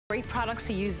Great products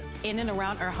to use in and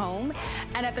around our home.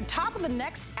 And at the top of the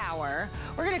next hour,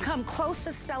 we're gonna come close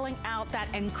to selling out that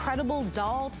incredible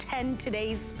Doll 10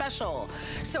 Today's special.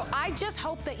 So I just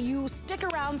hope that you stick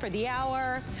around for the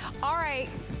hour. All right,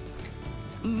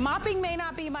 mopping may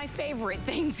not be my favorite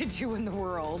thing to do in the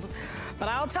world, but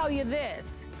I'll tell you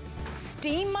this,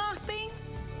 steam mopping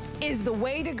is the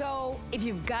way to go if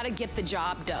you've got to get the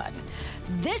job done.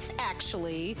 This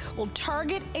actually will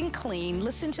target and clean,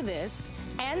 listen to this,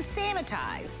 and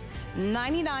sanitize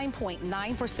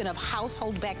 99.9% of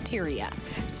household bacteria,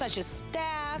 such as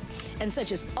staph and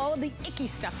such as all of the icky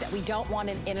stuff that we don't want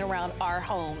in and around our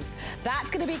homes. That's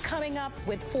gonna be coming up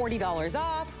with $40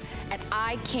 off, and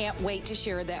I can't wait to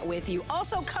share that with you.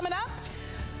 Also coming up,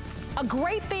 a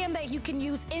great fan that you can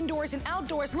use indoors and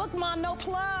outdoors. Look, Mom, no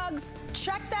plugs.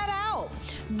 Check that out.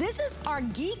 This is our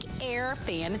Geek Air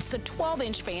fan. It's the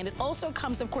 12-inch fan. It also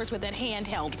comes, of course, with that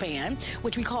handheld fan,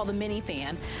 which we call the mini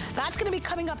fan. That's gonna be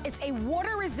coming up. It's a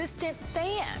water-resistant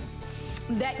fan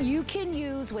that you can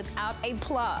use without a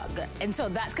plug. And so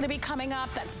that's gonna be coming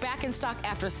up. That's back in stock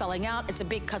after selling out. It's a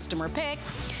big customer pick,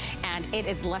 and it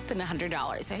is less than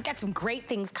 $100. So you've got some great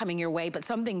things coming your way, but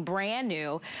something brand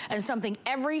new and something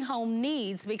every home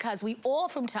needs, because we all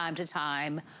from time to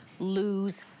time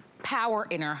lose power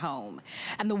in our home.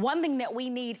 And the one thing that we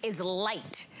need is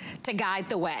light to guide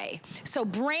the way. So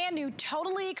brand new,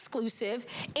 totally exclusive.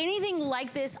 Anything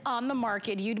like this on the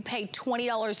market, you'd pay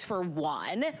 $20 for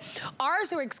one.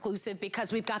 Ours are exclusive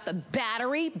because we've got the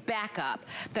battery backup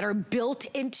that are built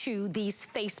into these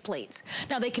faceplates.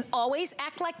 Now they can always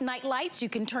act like night lights. You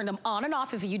can turn them on and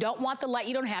off. If you don't want the light,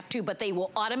 you don't have to, but they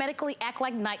will automatically act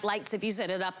like night lights if you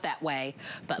set it up that way.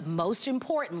 But most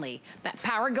importantly, that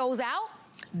power goes out,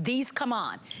 these come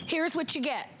on. Here's what you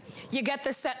get. You get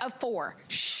the set of 4.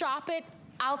 Shop it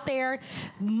out there.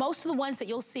 Most of the ones that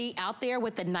you'll see out there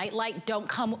with the night light don't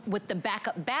come with the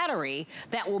backup battery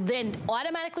that will then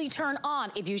automatically turn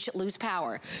on if you should lose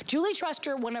power. Julie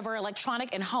Truster, one of our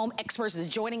electronic and home experts, is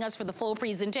joining us for the full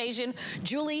presentation.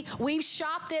 Julie, we've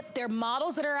shopped it. There are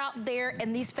models that are out there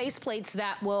and these faceplates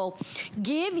that will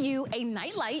give you a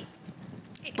night light,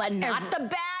 but not the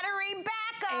battery backup.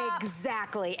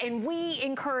 Exactly, and we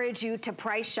encourage you to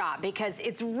price shop because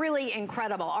it's really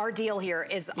incredible. Our deal here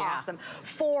is awesome.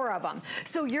 4 of them.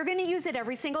 So you're gonna use it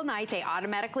every single night. They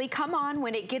automatically come on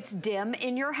when it gets dim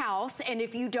in your house, and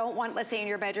if you don't want, let's say in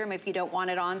your bedroom, if you don't want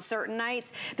it on certain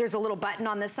nights, there's a little button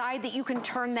on the side that you can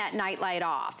turn that night light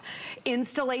off.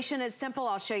 Installation is simple.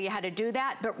 I'll show you how to do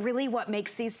that, but really what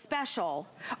makes these special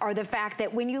are the fact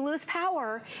that when you lose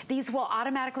power, these will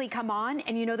automatically come on,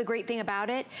 and you know the great thing about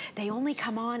it? They only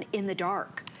come on in the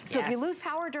dark. So if you lose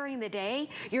power during the day,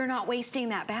 you're not wasting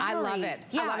that battery. I love it.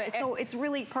 Yeah, I love it. So it's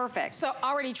really perfect. So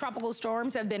already tropical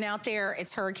storms have been out there.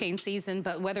 It's hurricane season,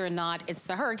 but whether or not it's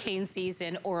the hurricane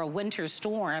season or a winter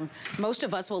storm, most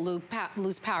of us will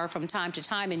lose power from time to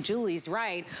time. And Julie's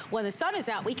right. When the sun is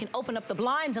out, we can open up the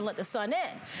blinds and let the sun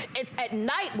in. It's at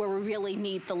night where we really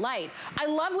need the light. I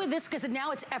love with this because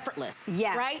now it's effortless.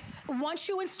 Yes. Right? Once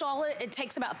you install it, it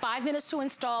takes about 5 minutes to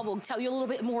install. We'll tell you a little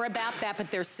bit more about that,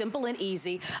 but they're simple and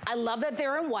easy. I love that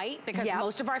they're in white because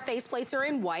most of our faceplates are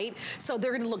in white, so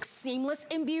they're gonna look seamless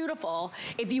and beautiful.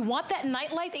 If you want that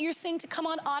night light that you're seeing to come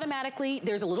on automatically,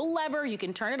 there's a little lever, you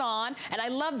can turn it on, and I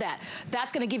love that.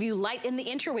 That's gonna give you light in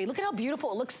the entryway. Look at how beautiful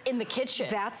it looks in the kitchen.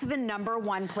 That's the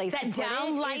 #1 place that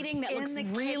down lighting that looks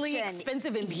really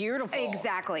expensive and beautiful.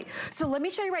 Exactly. So let me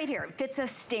show you right here. It fits a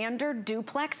standard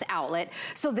duplex outlet.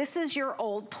 So this is your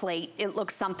old plate. It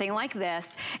looks something like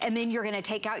this, and then you're gonna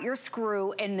take out your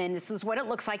screw, and then this is what it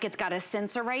looks like. It's got a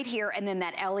sensor right here, and then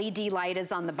that LED light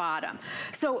is on the bottom.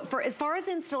 So for as far as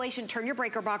installation, turn your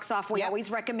breaker box off. We always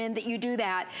recommend that you do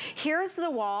that. Here's the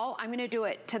wall. I'm gonna do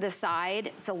it to the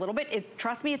side. It's a little bit,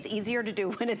 trust me, it's easier to do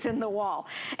when it's in the wall.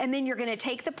 And then you're gonna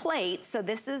take the plate, so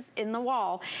this is in the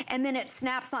wall, and then it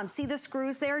snaps on. See the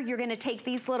screws there? You're gonna take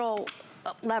these little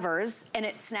levers, and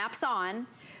it snaps on.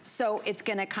 So it's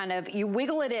gonna kind of, you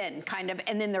wiggle it in kind of,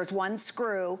 and then there's one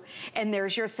screw, and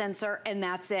there's your sensor, and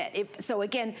that's it. So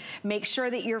again, make sure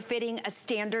that you're fitting a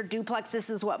standard duplex. This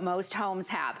is what most homes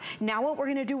have. Now what we're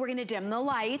gonna do, we're gonna dim the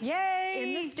lights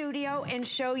in the studio and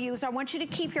show you. So I want you to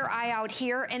keep your eye out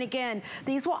here. And again,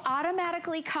 these will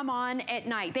automatically come on at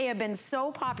night. They have been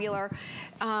so popular.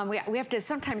 We have to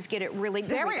sometimes get it really,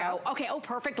 there we go. Okay, oh,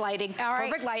 perfect lighting. All right.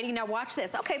 Perfect lighting, now watch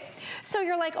this. Okay, so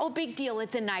you're like, oh, big deal,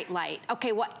 it's a night light.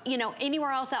 Okay, what, you know,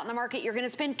 anywhere else out in the market, you're gonna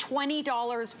spend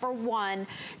 $20 for one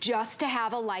just to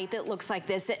have a light that looks like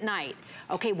this at night.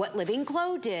 Okay, what Living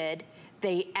Glow did,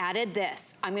 they added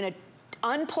this. I'm gonna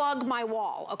unplug my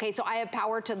wall. Okay, so I have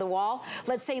power to the wall.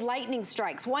 Let's say lightning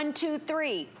strikes, 1, 2,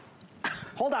 3.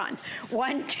 Hold on.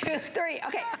 1, 2, 3.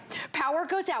 Okay. Power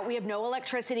goes out. We have no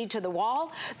electricity to the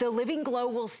wall. The living glow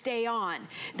will stay on.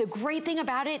 The great thing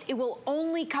about it, it will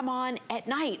only come on at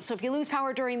night. So if you lose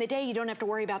power during the day, you don't have to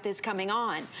worry about this coming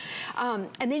on.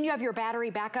 And then you have your battery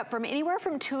backup from anywhere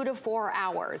from 2 to 4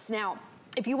 hours. Now,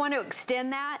 if you want to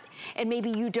extend that and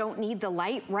maybe you don't need the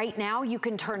light right now, you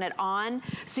can turn it on.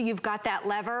 So you've got that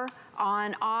lever.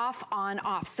 On, off, on,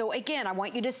 off. So again, I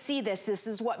want you to see this. This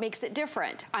is what makes it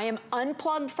different. I am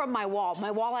unplugged from my wall.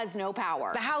 My wall has no power.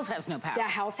 The house has no power. The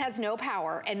house has no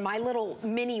power. And my little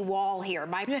mini wall here,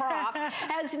 my prop,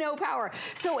 has no power.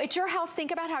 So at your house,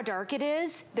 think about how dark it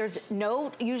is. There's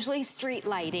no usually street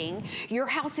lighting. Your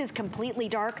house is completely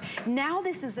dark. Now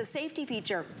this is a safety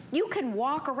feature. You can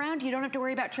walk around. You don't have to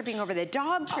worry about tripping over the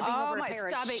dog, tripping over a pair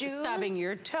of shoes. Stubbing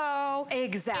your toe.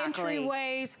 Exactly.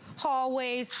 Entryways,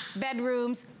 hallways,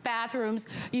 bedrooms,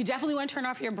 bathrooms. You definitely want to turn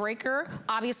off your breaker.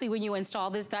 Obviously, when you install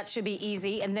this, that should be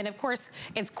easy. And then, of course,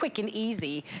 it's quick and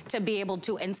easy to be able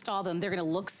to install them. They're going to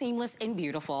look seamless and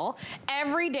beautiful.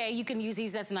 Every day, you can use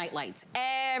these as night lights.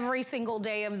 Every single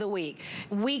day of the week.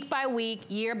 Week by week,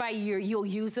 year by year, you'll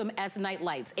use them as night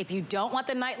lights. If you don't want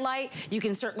the night light, you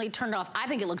can certainly turn it off. I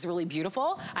think it looks really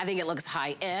beautiful. I think it looks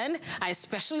high-end. I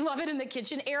especially love it in the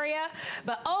kitchen area.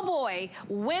 But, oh boy,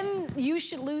 when you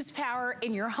should lose power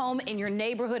in your home, in your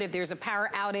neighborhood, if there's a power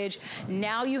outage,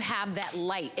 now you have that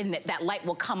light, and that light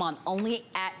will come on only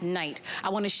at night. I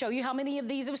want to show you how many of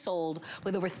these have sold.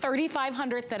 With over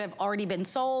 3,500 that have already been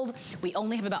sold, we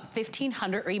only have about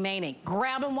 1,500 remaining.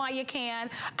 Grab them while you can.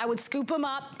 I would scoop them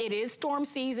up. It is storm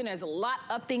season. There's a lot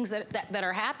of things that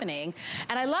are happening.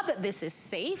 And I love that this is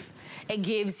safe. It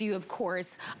gives you, of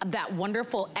course, that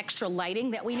wonderful extra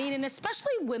lighting that we need, and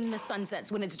especially when the sun sets,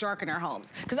 when it's dark in our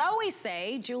homes. Because I always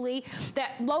say, Julie,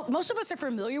 that most of us are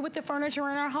familiar with the furniture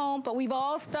in our home, but we've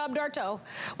all stubbed our toe.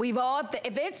 We've all,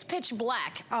 if it's pitch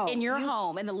black in your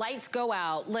home and the lights go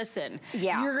out, listen,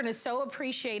 you're gonna so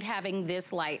appreciate having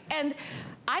this light. And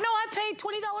I know I paid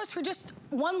 $20 for just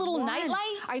one little night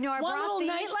light. I know, I one brought little these.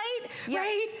 Night light,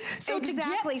 right? So to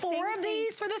get 4 of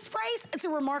these for this price, it's a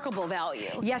remarkable value.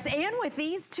 Yes, and with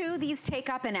these two, these take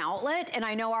up an outlet, and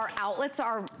I know our outlets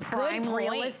are prime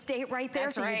real estate right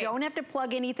there, so you don't have to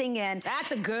plug anything in.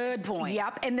 That's a good point.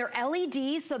 Yep, and they're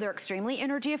LEDs, so they're extremely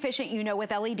energy efficient. You know,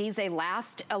 with LEDs, they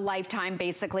last a lifetime,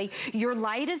 basically. Your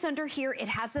light is under here. It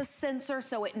has a sensor,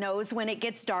 so it knows when it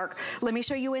gets dark. Let me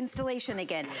show you installation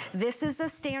again. This is a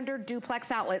standard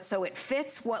duplex outlet, so it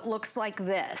fits what looks like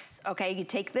this, okay? You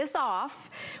take this off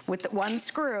with the one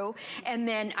screw, and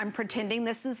then I'm pretending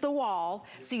this is the wall,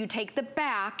 so you take the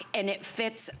back, and it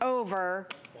fits over.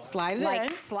 Slide it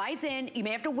in. Slides in. You may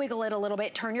have to wiggle it a little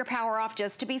bit, turn your power off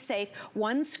just to be safe.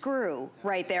 One screw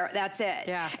right there, that's it.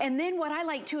 Yeah. And then what I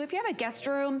like too, if you have a guest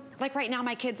room, like right now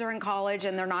my kids are in college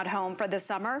and they're not home for the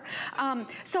summer,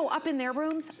 so up in their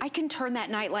rooms, I can turn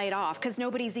that night light off because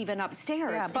nobody's even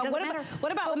upstairs. Yeah, but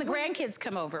what about when the grandkids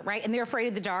come over, right? And they're afraid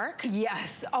of the dark?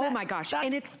 Yes. Oh my gosh.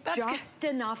 And it's just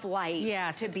enough light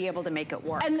to be able to make it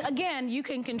work. And again, you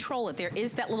can control it. There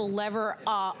is that little lever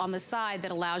on the side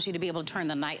that allows you to be able to turn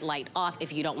the night light off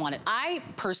if you don't want it. I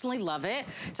personally love it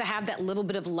to have that little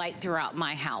bit of light throughout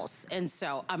my house. And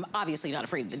so I'm obviously not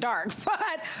afraid of the dark,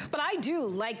 but I do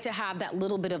like to have that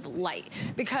little bit of light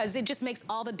because it just makes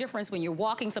all the difference when you're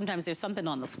walking. Sometimes there's something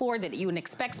on the floor that you wouldn't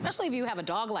expect, especially if you have a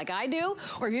dog like I do,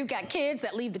 or if you've got kids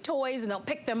that leave the toys and don't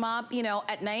pick them up, you know,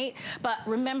 at night. But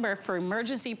remember, for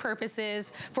emergency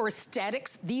purposes, for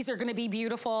aesthetics, these are gonna be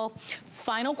beautiful.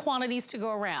 Final quantities to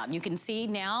go around. You can see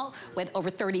now with over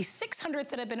 3,600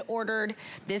 that have been ordered,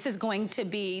 this is going to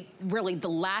be really the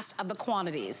last of the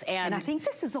quantities. And I think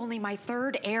this is only my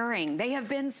 3rd airing. They have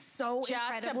been so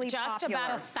incredibly popular. Just about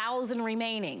 1,000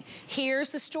 remaining.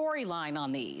 Here's the storyline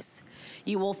on these.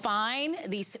 You will find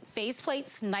these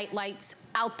faceplates, night lights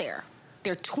out there.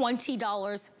 They're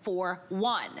 $20 for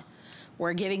one.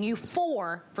 We're giving you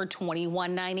 4 for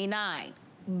 $21.99.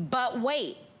 But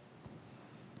wait,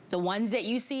 the ones that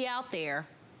you see out there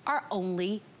are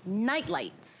only night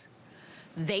lights.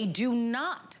 They do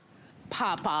not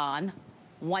pop on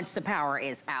once the power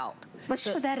is out. Let's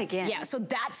show that again. Yeah, so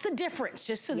that's the difference,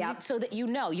 just so, so that you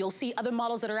know. You'll see other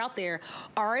models that are out there.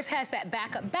 Ours has that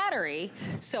backup battery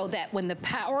so that when the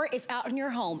power is out in your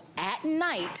home at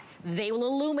night, they will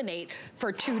illuminate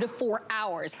for 2 to 4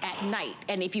 hours at night.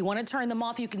 And if you want to turn them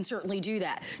off, you can certainly do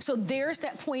that. So there's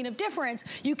that point of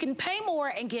difference. You can pay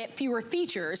more and get fewer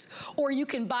features, or you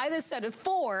can buy this set of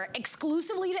 4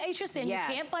 exclusively to HSN. You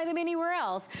can't buy them anywhere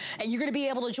else. And you're going to be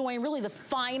able to join really the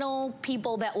final people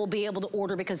people that will be able to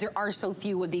order because there are so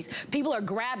few of these. People are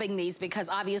grabbing these because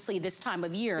obviously this time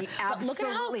of year. But look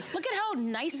at how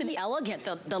nice and elegant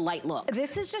the light looks.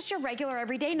 This is just your regular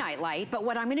everyday night light, but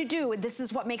what I'm gonna do, this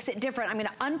is what makes it different. I'm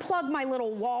gonna unplug my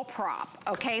little wall prop,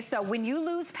 okay? So when you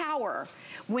lose power,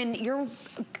 when your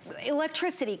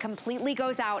electricity completely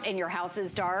goes out and your house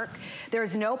is dark,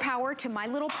 there's no power to my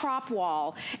little prop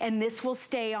wall, and this will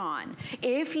stay on.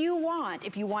 If you want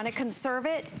to conserve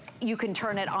it, you can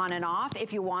turn it on and off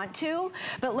if you want to,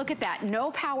 but look at that,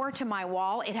 no power to my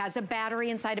wall. It has a battery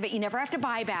inside of it. You never have to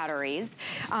buy batteries.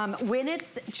 When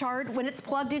it's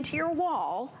plugged into your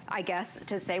wall, I guess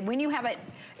to say, when you have it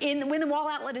when the wall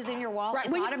outlet is in your wall,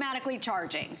 it's automatically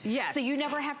charging. Yes. So you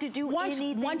never have to do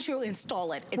anything. Once you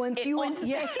install it, Once you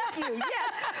install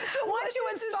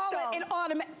it,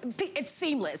 it's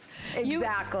seamless.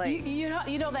 Exactly.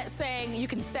 You know that saying, you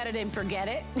can set it and forget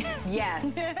it?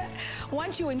 Yes.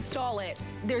 Once you install it,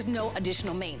 there's no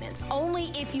additional maintenance. Only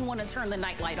if you want to turn the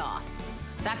night light off.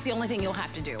 That's the only thing you'll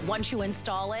have to do. Once you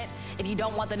install it, if you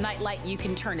don't want the night light, you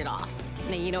can turn it off.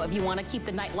 Now, you know, if you want to keep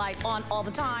the night light on all the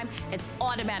time, it's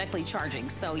automatically charging.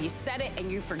 So you set it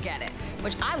and you forget it,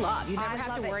 which I love. You never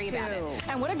have to worry about it.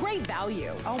 And what a great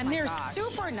value. Oh and they're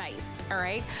super nice, all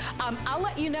right? I'll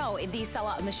let you know if these sell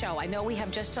out in the show. I know we have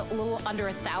just a little under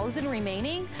 1,000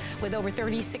 remaining with over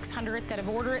 3,600 that have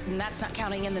ordered, and that's not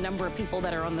counting in the number of people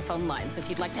that are on the phone line. So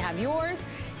if you'd like to have yours,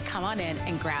 come on in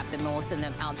and grab them, and we'll send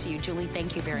them out to you. Julie,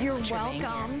 thank you very much for being here. You're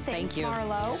welcome. Thanks, thank you.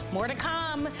 Marlo. More to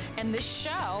come in this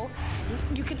show.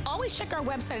 You can always check our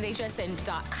website at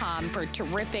hsn.com for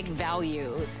terrific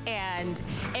values. And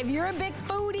if you're a big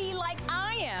foodie like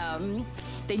I am,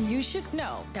 then you should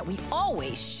know that we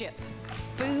always ship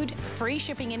food, free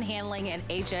shipping and handling at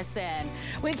HSN.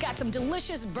 We've got some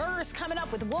delicious burgers coming up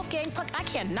with Wolfgang Puck. I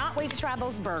cannot wait to try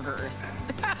those burgers.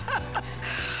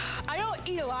 I don't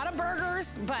eat a lot of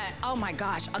burgers, but oh my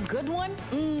gosh, a good one?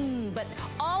 But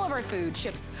all of our food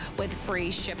ships with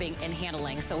free shipping and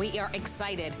handling. So we are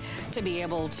excited to be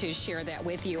able to share that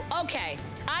with you. Okay,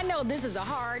 I know this is a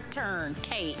hard turn.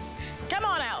 Kate, come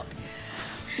on out.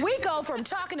 We go from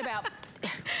talking about,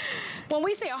 when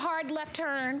we say a hard left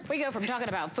turn, we go from talking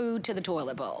about food to the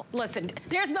toilet bowl. Listen,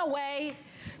 there's no way.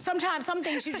 Sometimes some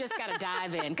things you just gotta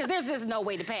dive in, because there's just no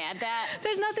way to pad that.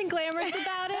 There's nothing glamorous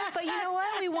about it, but you know what?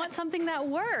 We want something that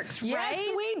works, right? Yes,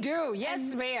 we do.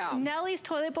 Yes, ma'am. Nellie's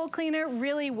toilet bowl cleaner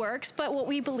really works, but what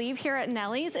we believe here at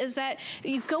Nellie's is that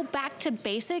you go back to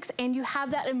basics and you have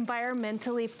that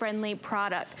environmentally friendly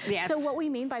product. Yes. So what we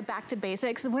mean by back to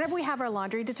basics, whenever we have our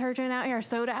laundry detergent out here, our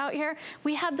soda out here,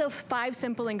 we have the 5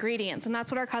 simple ingredients, and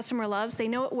that's what our customer loves. They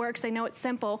know it works, they know it's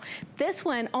simple. This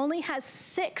one only has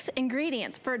 6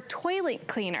 ingredients for a toilet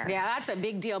cleaner. Yeah, that's a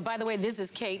big deal. By the way, this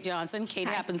is Kate Johnson. Kate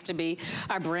happens to be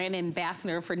our brand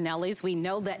ambassador for Nellie's. We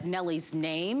know that Nellie's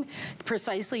name,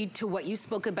 precisely to what you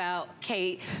spoke about,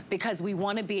 Kate, because we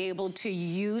want to be able to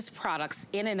use products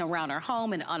in and around our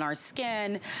home and on our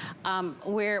skin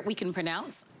where we can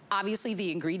pronounce, obviously,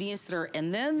 the ingredients that are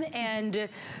in them and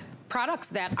products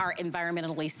that are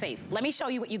environmentally safe. Let me show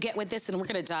you what you get with this, and we're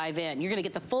gonna dive in. You're gonna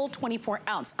get the full 24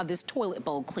 ounce of this toilet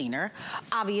bowl cleaner.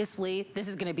 Obviously, this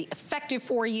is gonna be effective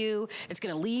for you. It's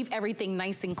gonna leave everything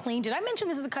nice and clean. Did I mention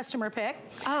this is a customer pick?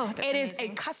 Oh, that's It amazing.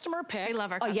 is a customer pick. We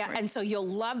love our customers. Yeah, and so you'll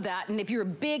love that. And if you're a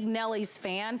big Nellie's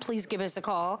fan, please give us a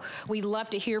call. We'd love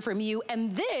to hear from you.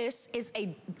 And this is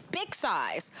a big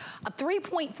size, a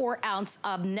 3.4 ounce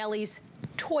of Nellie's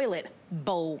toilet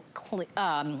bowl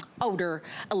odor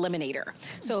eliminator.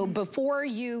 So before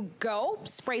you go,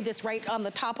 spray this right on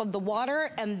the top of the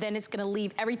water, and then it's gonna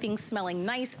leave everything smelling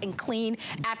nice and clean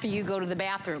after you go to the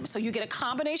bathroom. So you get a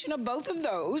combination of both of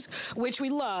those, which we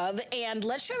love. And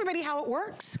let's show everybody how it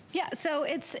works. Yeah, so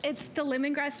it's the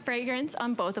lemongrass fragrance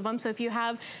on both of them. So if you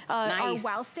have our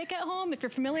Wow Stick at home, if you're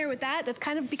familiar with that, that's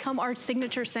kind of become our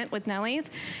signature scent with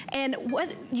Nellie's. And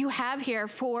what you have here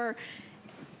for,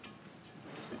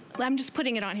 I'm just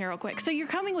putting it on here real quick. So you're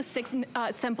coming with 6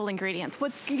 simple ingredients.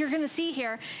 What you're gonna see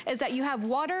here is that you have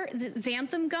water,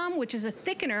 xanthan gum, which is a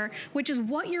thickener, which is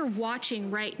what you're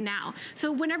watching right now. So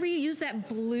whenever you use that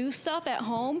blue stuff at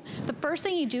home, the first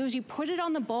thing you do is you put it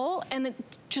on the bowl and it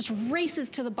just races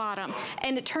to the bottom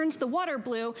and it turns the water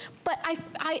blue. But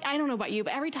I don't know about you,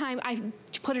 but every time I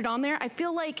put it on there, I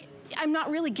feel like I'm not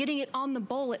really getting it on the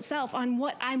bowl itself, on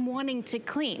what I'm wanting to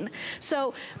clean.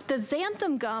 So the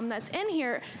xanthan gum that's in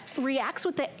here reacts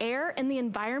with the air and the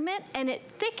environment, and it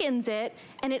thickens it,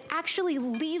 and it actually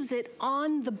leaves it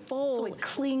on the bowl. So it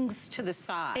clings to the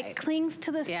side. It clings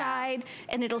to the side,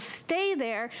 and it'll stay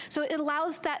there. So it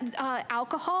allows that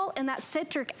alcohol and that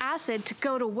citric acid to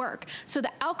go to work. So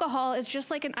the alcohol is just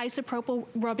like an isopropyl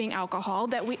rubbing alcohol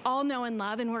that we all know and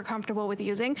love and we're comfortable with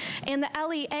using. And the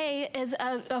LEA is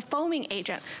a foaming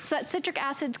agent. So that citric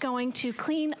acid's going to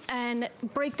clean and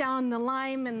break down the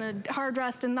lime and the hard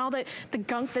rust and all the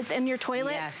gunk that's in your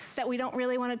toilet that we don't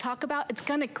really want to talk about. It's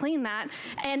going to clean that,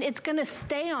 and it's going to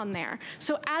stay on there.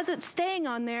 So as it's staying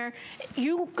on there,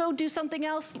 you go do something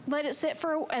else, let it sit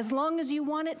for as long as you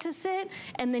want it to sit,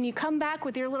 and then you come back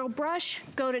with your little brush,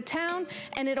 go to town,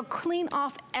 and it'll clean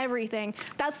off everything.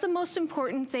 That's the most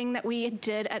important thing that we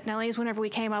did at Nellie's whenever we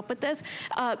came up with this,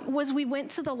 was we went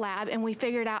to the lab and we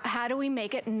figured out how do we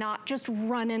make it not just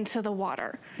run into the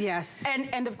water. Yes,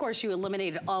 and of course you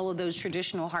eliminated all of those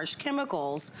traditional harsh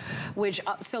chemicals, which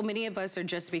so many of us are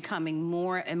just becoming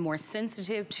more and more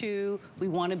sensitive to. We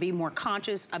want to be more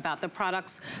conscious about the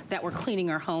products that we're cleaning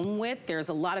our home with. There's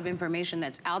a lot of information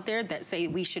that's out there that say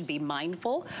we should be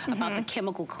mindful about the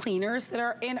chemical cleaners that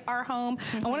are in our home.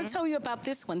 I want to tell you about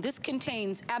this one. This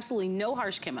contains absolutely no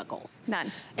harsh chemicals.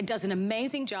 None. It does an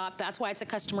amazing job. That's why it's a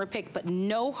customer pick, but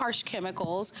no harsh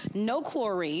chemicals, no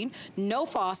chlorine, no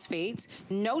phosphates,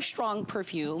 no strong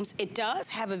perfumes. It does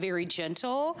have a very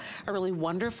gentle, a really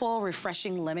wonderful,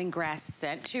 refreshing lemongrass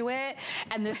scent to it.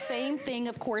 And the same thing,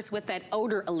 of course, with that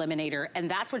odor eliminator. And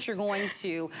that's what you're going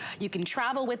to, you can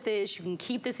travel with this, you can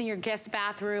keep this in your guest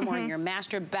bathroom or in your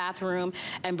master bathroom.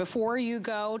 And before you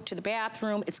go to the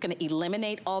bathroom, it's gonna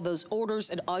eliminate all those odors.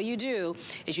 And all you do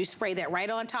is you spray that right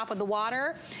on top of the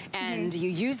water, and you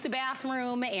use the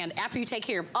bathroom, and after you take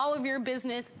care of all of your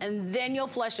business, and then you'll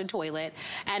flush the toilet.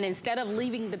 And instead of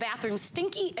leaving the bathroom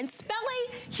stinky and smelly,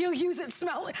 you use it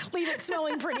leave it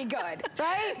smelling pretty good,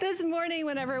 right? This morning,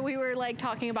 whenever we were like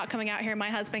talking about coming out here, my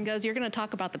husband goes, "You're gonna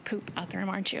talk about the poop bathroom,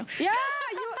 aren't you?" Yeah,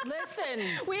 listen.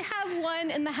 We have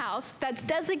one in the house that's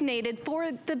designated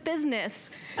for the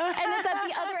business, and it's at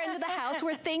the other end of the house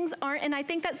where things aren't, and I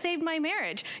think that saved my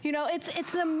marriage. You know, it's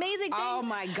an amazing thing. Oh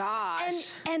my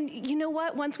gosh. And you know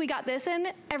what? Once we got this in,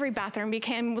 every bathroom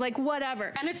became like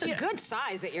whatever. And it's a good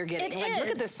size that you're getting. It like, is. look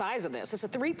at the size of this. It's a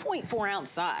 3.4 ounce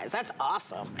size. That's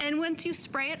awesome. And once you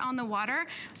spray it on the water,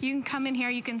 you can come in here,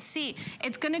 you can see,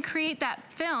 it's gonna create that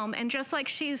film. And just like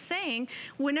she's saying,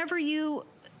 whenever you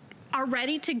are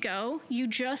ready to go, you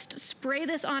just spray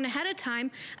this on ahead of time,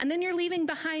 and then you're leaving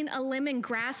behind a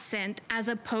lemongrass scent as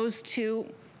opposed to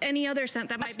any other scent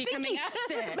that might be coming out of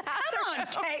the bathroom. Come on,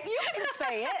 Kate, you can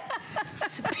say it.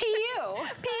 It's PU.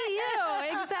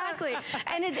 PU, exactly.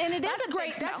 And it is That's a great.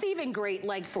 big smell. That's even great,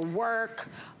 like for work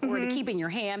or to keep in your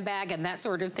handbag and that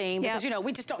sort of thing. Because you know,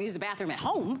 we just don't use the bathroom at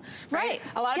home, right?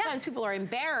 A lot of times people are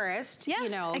embarrassed, you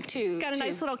know, It's got a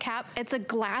nice little cap. It's a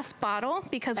glass bottle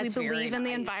because we believe in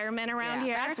the environment around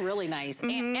here. That's really nice.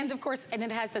 And of course, and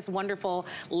it has this wonderful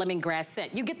lemongrass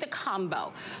scent. You get the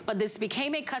combo, but this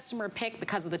became a customer pick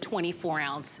because of the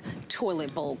 24-ounce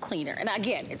toilet bowl cleaner. And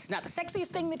again, it's not the sexiest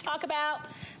thing to talk about.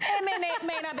 It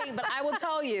may not be, but I will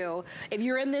tell you, if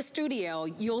you're in this studio,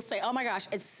 you'll say, oh my gosh,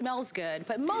 it smells good.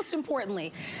 But most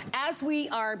importantly, as we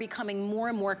are becoming more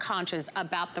and more conscious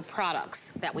about the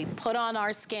products that we put on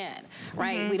our skin,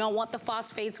 right? We don't want the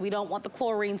phosphates, we don't want the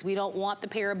chlorines, we don't want the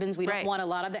parabens, we don't want a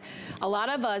lot of that. A lot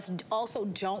of us also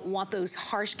don't want those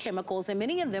harsh chemicals, and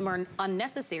many of them are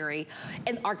unnecessary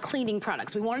in our cleaning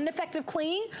products. We want an effective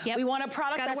clean. We want a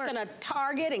product that's gonna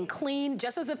target and clean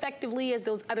just as effectively as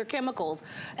those other chemicals.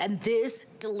 And this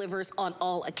delivers on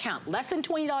all accounts. Less than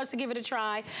 $20 to give it a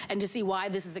try and to see why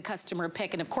this is a customer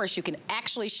pick. And of course, you can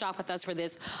actually shop with us for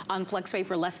this on FlexPay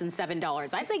for less than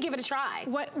 $7. I say give it a try.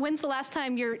 When's the last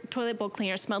time your toilet bowl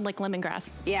cleaner smelled like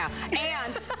lemongrass? Yeah,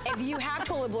 and if you have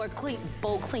toilet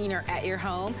bowl cleaner at your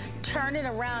home, turn it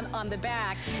around on the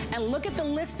back and look at the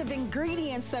list of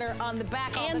ingredients that are on the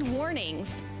back. And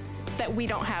warnings that we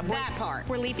don't have. That part.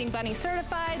 We're Leaping Bunny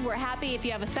certified. We're happy if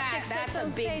you have a septic system. That's a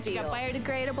big deal. You got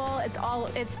biodegradable.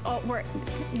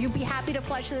 You'd be happy to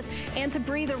flush this and to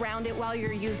breathe around it while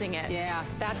you're using it. Yeah,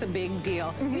 that's a big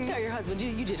deal. You tell your husband,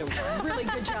 you did a really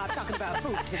good job talking about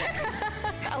poop today.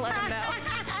 I'll let him know.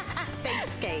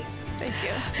 Thanks, Kate. Thank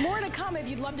you. More to come if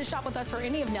you'd love to shop with us for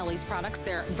any of Nellie's products.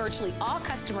 They're virtually all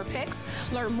customer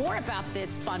picks. Learn more about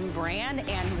this fun brand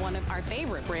and one of our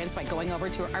favorite brands by going over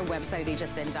to our website,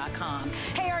 hsn.com.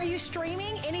 Hey, are you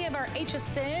streaming any of our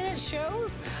HSN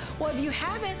shows? Well, if you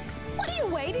haven't, what are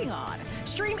you waiting on?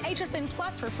 Stream HSN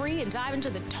Plus for free and dive into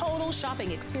the total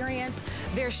shopping experience.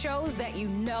 There's shows that you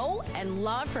know and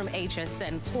love from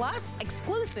HSN Plus,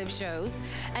 exclusive shows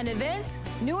and events,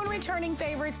 new and returning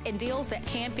favorites, and deals that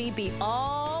can't be beat,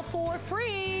 all for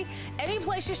free. Any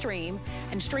place you stream,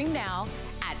 and stream now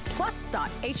at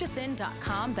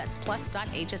plus.hsn.com. That's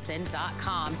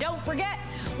plus.hsn.com. Don't forget,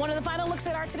 one of the final looks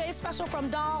at our today's special from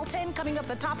Doll 10 coming up at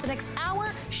the top of the next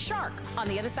hour, Shark, on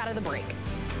the other side of the break.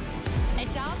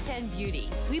 At Doll 10 Beauty,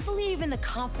 we believe in the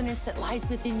confidence that lies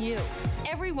within you.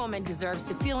 Every woman deserves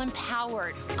to feel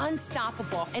empowered,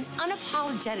 unstoppable, and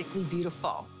unapologetically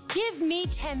beautiful. Give me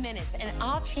 10 minutes and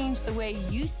I'll change the way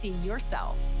you see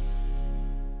yourself.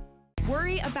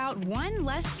 Worry about one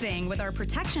less thing with our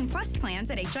Protection Plus plans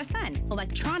at HSN.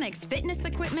 Electronics, fitness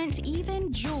equipment,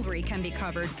 even jewelry can be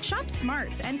covered. Shop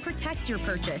smart and protect your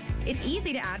purchase. It's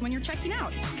easy to add when you're checking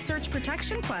out. Search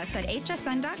Protection Plus at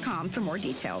hsn.com for more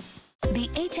details. The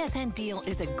HSN deal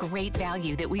is a great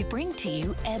value that we bring to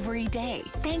you every day.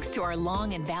 Thanks to our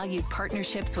long and valued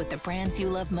partnerships with the brands you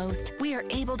love most, we are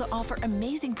able to offer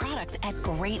amazing products at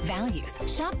great values.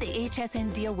 Shop the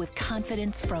HSN deal with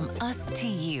confidence from us to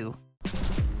you.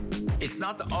 It's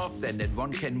not often that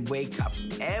one can wake up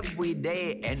every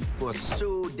day and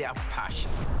pursue their passion.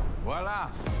 Voila!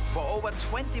 For over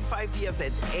 25 years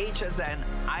at HSN,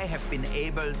 I have been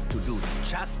able to do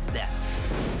just that.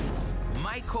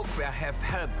 My cookware have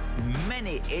helped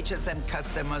many HSN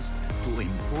customers to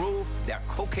improve their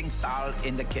cooking style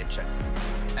in the kitchen.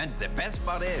 And the best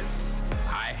part is,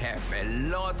 I have a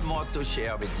lot more to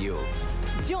share with you.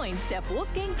 Join Chef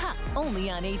Wolfgang Puck only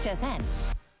on HSN.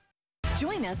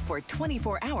 Join us for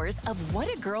 24 hours of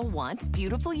What a Girl Wants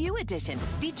Beautiful You Edition,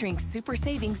 featuring super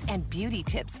savings and beauty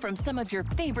tips from some of your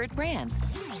favorite brands.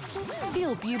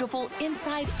 Feel beautiful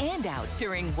inside and out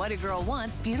during What a Girl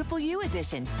Wants Beautiful You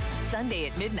Edition, Sunday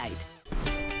at midnight.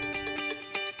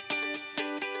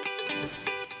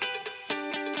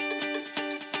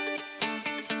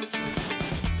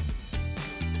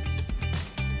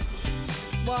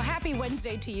 Well, happy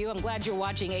Wednesday to you. I'm glad you're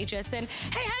watching HSN.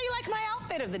 Hey, how do you like my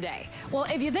outfit of the day? Well,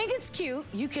 if you think it's cute,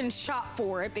 you can shop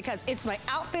for it because it's my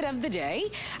outfit of the day.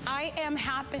 I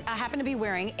happen to be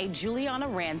wearing a Juliana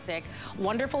Rancic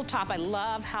wonderful top. I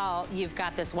love how you've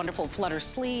got this wonderful flutter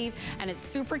sleeve, and it's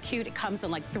super cute. It comes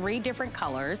in like 3 different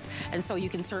colors, and so you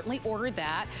can certainly order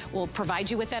that. We'll provide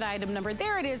you with that item number.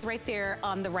 There it is right there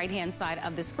on the right-hand side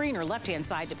of the screen, or left-hand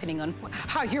side, depending on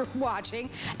how you're watching.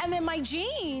 And then my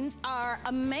jeans are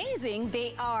amazing.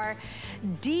 They are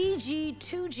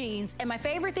DG2 jeans, and my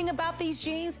favorite thing about these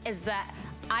jeans is that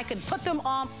I could put them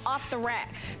on off the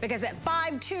rack, because at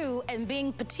 5'2" and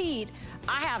being petite,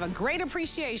 I have a great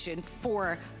appreciation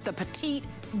for the petite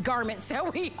garments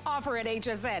that we offer at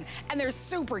HSN, and they're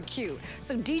super cute.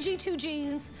 So DG2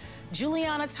 jeans,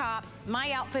 Juliana top,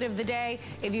 my outfit of the day.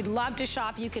 If you'd love to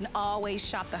shop, you can always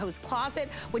shop the Host Closet,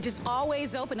 which is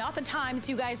always open. Oftentimes,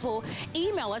 you guys will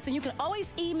email us, and you can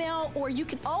always email, or you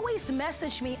can always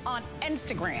message me on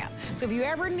Instagram. So if you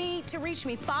ever need to reach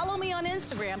me, follow me on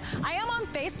Instagram. I am on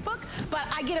Facebook, but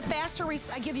I give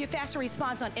you a faster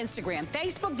response on Instagram.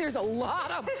 Facebook, there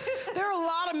are a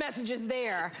lot of messages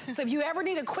there. So if you ever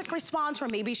need a quick response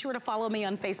from me, be sure to follow me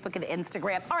on Facebook and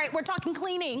Instagram. All right, we're talking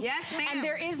cleaning. Yes, ma'am. And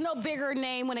there is no bigger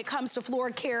name when it comes to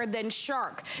floor care than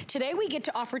Shark. Today we get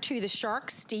to offer to you the Shark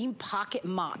Steam Pocket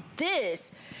Mop.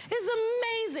 This is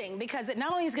amazing because it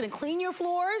not only is going to clean your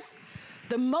floors,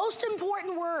 the most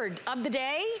important word of the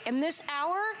day in this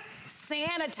hour,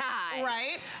 sanitize.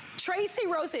 Right. Tracy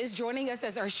Rosa is joining us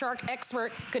as our Shark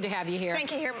expert. Good to have you here.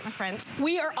 Thank you, here, my friend.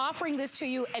 We are offering this to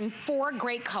you in 4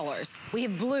 great colors. We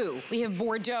have blue, we have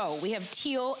Bordeaux, we have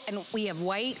teal, and we have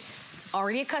white. It's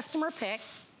already a customer pick.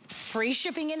 Free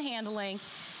shipping and handling,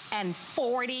 and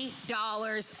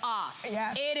 $40 off.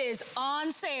 Yeah. It is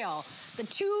on sale. The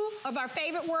 2 of our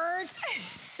favorite words,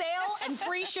 sale and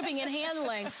free shipping and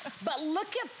handling. But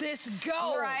look at this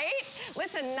go. Right?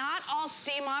 Listen, not all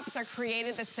steam mops are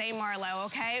created the same, Marlo,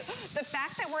 okay? The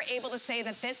fact that we're able to say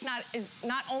that this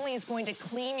not only is going to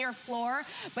clean your floor,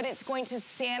 but it's going to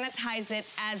sanitize it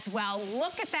as well.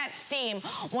 Look at that steam.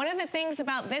 One of the things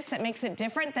about this that makes it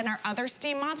different than our other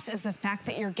steam mops is the fact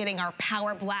that you're getting our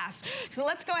power blast. So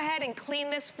let's go ahead and clean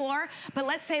this floor, but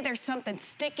let's say there's something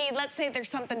sticky. Let's say there's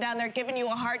something down there giving you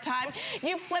a hard time.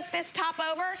 You flip this top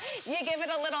over, you give it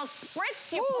a little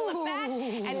spritz, you pull it back,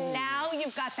 and now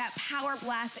you've got got that power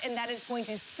blast, and that is going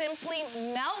to simply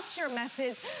melt your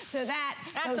messes so that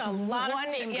that's a lot of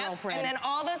steam, girlfriend. And then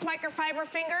all those microfiber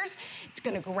fingers, it's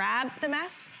gonna grab the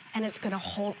mess and it's gonna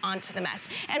hold onto the mess.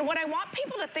 And what I want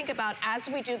people to think about as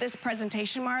we do this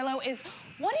presentation, Marlo, is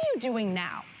what are you doing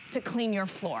now to clean your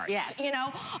floors? Yes. You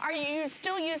know, are you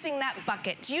still using that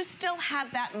bucket? Do you still have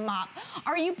that mop?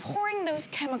 Are you pouring those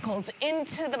chemicals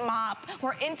into the mop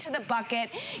or into the bucket?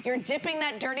 You're dipping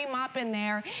that dirty mop in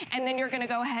there, and then you're gonna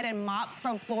go ahead and mop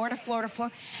from floor to floor to floor.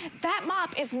 That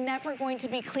mop is never going to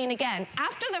be clean again.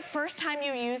 After the first time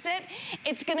you use it,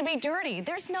 it's gonna be dirty.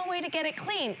 There's no way to get it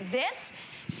clean. This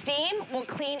steam will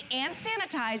clean and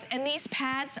sanitize, and these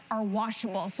pads are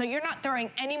washable. So you're not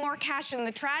throwing any more cash in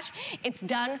the trash. It's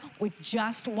done with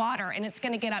just water, and it's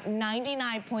gonna get up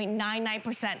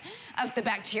 99.99% of the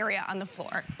bacteria on the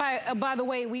floor. By the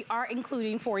way, we are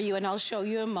including for you, and I'll show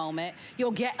you in a moment,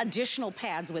 you'll get additional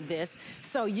pads with this.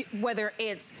 So whether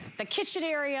it's the kitchen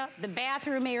area, the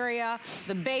bathroom area,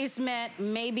 the basement,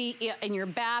 maybe in your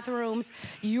bathrooms,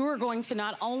 you're going to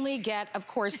not only get, of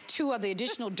course, 2 of the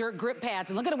additional dirt grip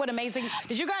pads. And look at what amazing,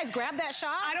 did you guys grab that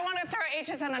shot? I don't want to throw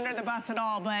HSN under the bus at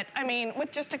all, but I mean,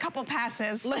 with just a couple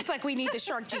passes. Looks like we need the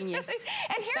shark genius.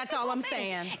 And here's that's all I'm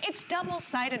saying. It's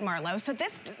double-sided, Marlo. So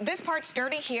this part's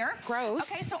dirty here.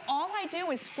 Gross. Okay, so all I do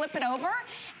is flip it over,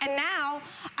 and now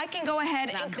I can go ahead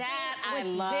and clean it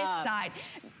with this side.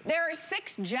 There are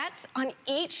 6 jets on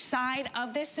each side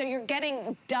of this, so you're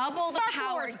getting double the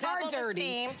power, double the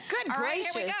steam. Good all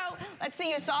gracious. Right, here we go. Let's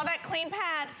see, you saw that clean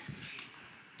pad.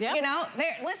 Yep. You know,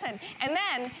 there, listen. And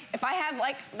then, if I have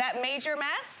like that major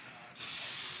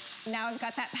mess, now I've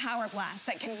got that power blast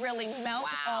that can really melt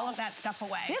all of that stuff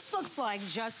away. This looks like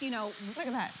just, you know, look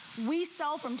at that. We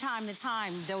sell from time to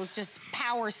time those just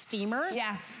power steamers.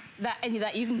 Yeah.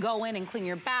 That you can go in and clean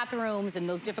your bathrooms and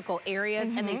those difficult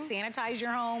areas, and they sanitize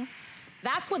your home.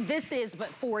 That's what this is, but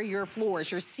for your floors,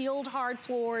 your sealed hard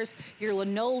floors, your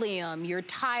linoleum, your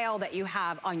tile that you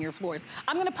have on your floors.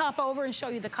 I'm gonna pop over and show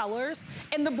you the colors.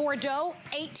 In the Bordeaux,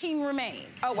 18 remain.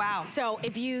 Oh, wow. So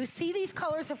if you see these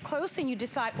colors up close and you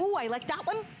decide, ooh, I like that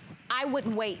one, I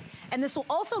wouldn't wait. And this will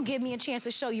also give me a chance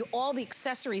to show you all the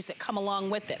accessories that come along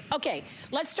with it. Okay,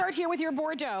 let's start here with your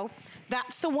Bordeaux.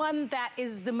 That's the one that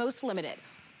is the most limited.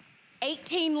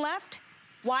 18 left.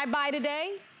 Why buy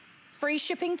today? Free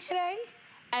shipping today,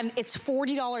 and it's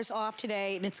 $40 off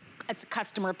today, and it's a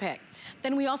customer pick.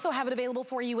 Then we also have it available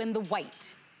for you in the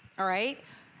white, all right?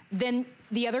 Then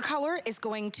the other color is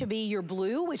going to be your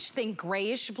blue, which think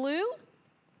grayish blue.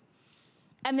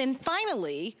 And then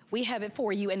finally, we have it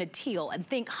for you in a teal, and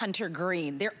think hunter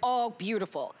green. They're all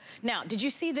beautiful. Now, did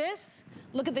you see this?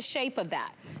 Look at the shape of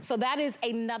that. So that is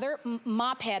another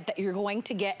mop head that you're going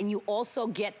to get, and you also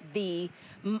get the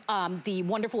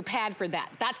wonderful pad for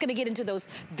that. That's gonna get into those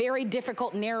very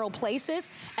difficult, narrow places.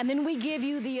 And then we give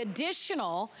you the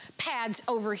additional pads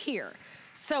over here.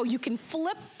 So you can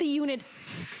flip the unit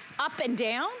up and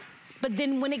down, but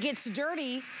then when it gets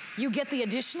dirty, you get the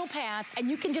additional pads, and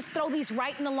you can just throw these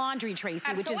right in the laundry,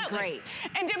 Tracy, which is great.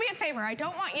 And do me a favor, I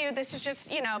don't want you, this is just,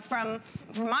 you know, from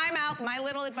my mouth, my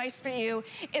little advice for you,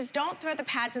 is don't throw the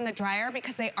pads in the dryer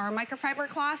because they are microfiber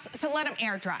cloths, so let them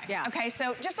air dry. Yeah. Okay,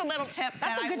 so just a little tip.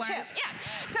 That's a good tip. Yeah,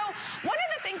 so one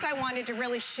of the things I wanted to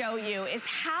really show you is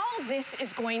how this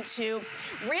is going to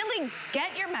really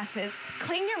get your messes,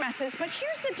 clean your messes, but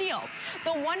here's the deal.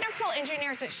 The wonderful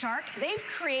engineers at Shark, they've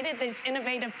created these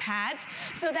innovative pads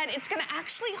so that it's gonna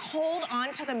actually hold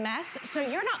on to the mess so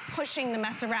you're not pushing the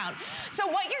mess around. So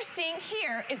what you're seeing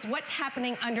here is what's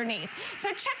happening underneath. So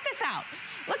check this out.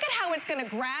 Look at how it's gonna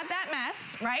grab that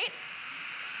mess, right?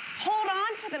 Hold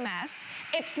on to the mess.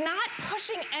 It's not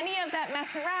pushing any of that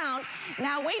mess around.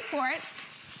 Now wait for it.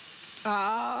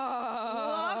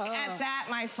 Oh. Look at that,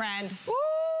 my friend.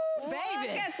 Woo,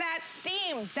 baby. Look at that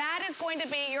steam. That is going to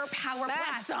be your power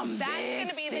blast. That's going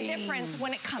to be the difference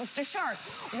when it comes to Shark.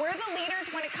 We're the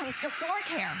leaders when it comes to floor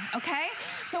care, okay?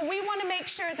 So we want to make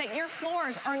sure that your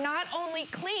floors are not only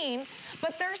clean,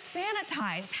 but they're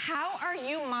sanitized. How are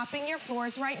you mopping your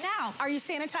floors right now? Are you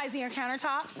sanitizing your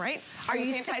countertops? Right. Are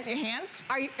you sanitizing your hands?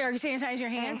 Are you sanitizing your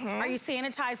hands? Are you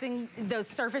sanitizing those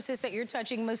surfaces that you're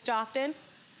touching most often?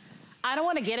 I don't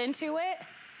want to get into it,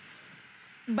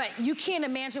 but you can't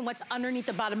imagine what's underneath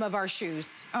the bottom of our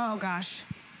shoes. Oh, gosh.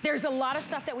 There's a lot of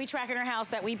stuff that we track in our house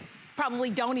that we probably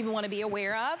don't even want to be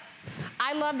aware of.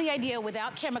 I love the idea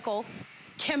without chemical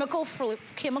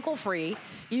free,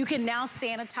 you can now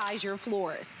sanitize your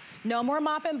floors. No more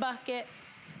mop and bucket.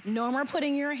 No more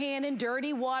putting your hand in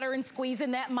dirty water and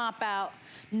squeezing that mop out.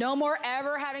 No more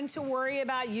ever having to worry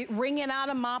about you wringing out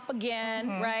a mop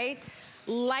again, right?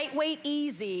 lightweight,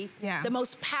 easy, the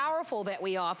most powerful that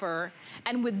we offer.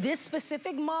 And with this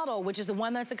specific model, which is the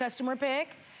one that's a customer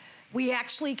pick, we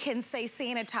actually can say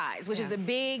sanitize, which is a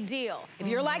big deal. If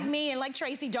you're like me and like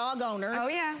Tracy, dog owners,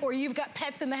 or you've got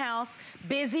pets in the house,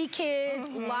 busy kids,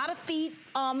 a lot of feet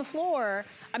on the floor,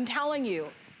 I'm telling you,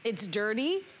 it's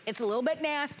dirty, it's a little bit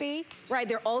nasty, right?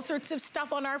 There are all sorts of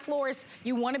stuff on our floors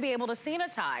you want to be able to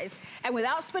sanitize. And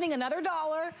without spending another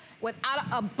 $1, without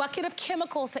a bucket of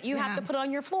chemicals that you have to put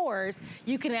on your floors,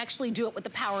 you can actually do it with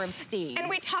the power of steam. And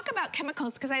we talk about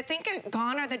chemicals because I think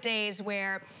gone are the days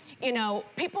where, you know,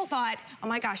 people thought, oh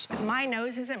my gosh, if my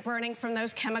nose isn't burning from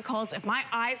those chemicals, if my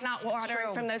eye's not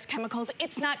watering from those chemicals,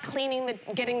 it's not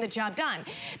getting the job done.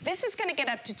 This is gonna get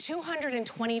up to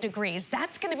 220 degrees.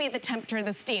 That's gonna be the temperature of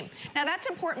the steam. Now that's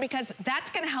important because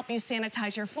that's gonna help you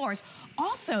sanitize your floors.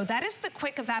 Also, that is the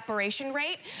quick evaporation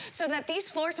rate so that these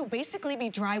floors will basically be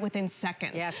dry within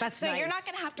seconds. Yes, that's nice. So you're not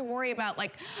gonna have to worry about,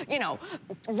 like, you know,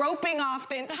 roping off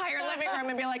the entire living room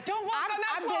and be like, don't walk on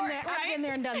that floor. I've been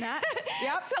there and done that.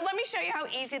 Yep. So let me show you how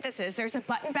easy this is. There's a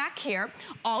button back here.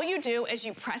 All you do is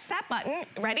you press that button,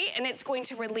 ready? And it's going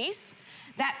to release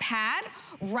that pad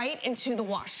right into the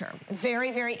washer.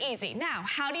 Very, very easy. Now,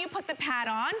 how do you put the pad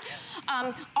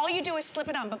on? All you do is slip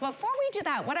it on. But before we do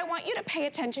that, what I want you to pay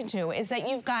attention to is that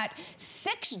you've got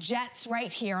 6 jets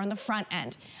right here on the front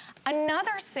end.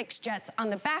 Another 6 jets on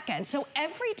the back end. So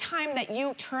every time that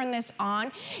you turn this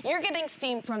on, you're getting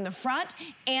steam from the front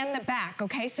and the back,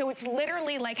 okay? So it's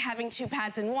literally like having 2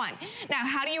 pads in one. Now,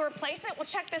 how do you replace it? Well,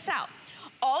 check this out.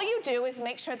 All you do is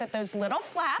make sure that those little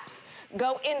flaps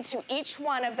go into each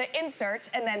one of the inserts,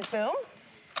 and then boom,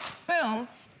 boom,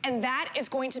 and that is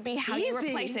going to be how you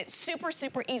replace it. Super,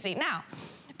 super easy. Now,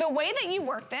 the way that you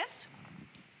work this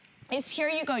is here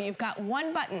you go. You've got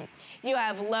one button. You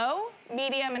have low,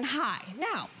 medium, and high.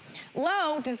 Now,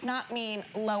 low does not mean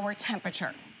lower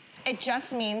temperature. It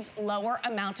just means lower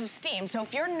amount of steam. So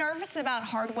if you're nervous about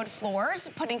hardwood floors,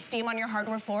 putting steam on your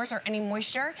hardwood floors or any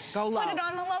moisture, go low. Put it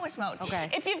on the lowest mode. Okay.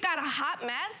 If you've got a hot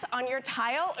mess on your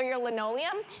tile or your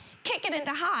linoleum, kick it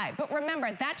into high. But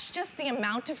remember, that's just the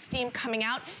amount of steam coming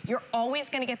out. You're always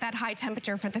gonna get that high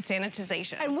temperature for the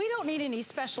sanitization. And we don't need any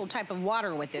special type of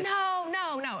water with this. No,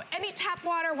 no, no. Any tap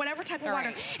water, whatever type of water.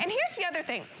 Right. And here's the other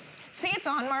thing. See, it's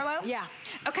on, Marlo? Yeah.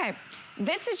 Okay,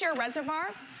 this is your reservoir.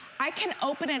 I can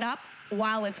open it up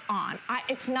while it's on.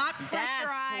 It's not pressurized.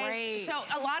 That's great. So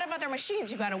a lot of other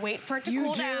machines, you gotta wait for it to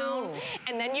cool down.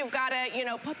 And then you've gotta, you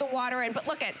know, put the water in. But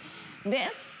look at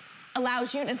this,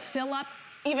 allows you to fill up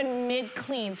even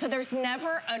mid-clean. So there's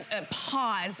never a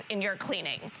pause in your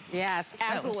cleaning. Yes,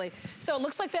 absolutely. So it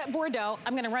looks like that Bordeaux.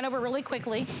 I'm gonna run over really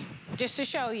quickly just to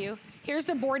show you. Here's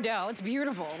the Bordeaux, it's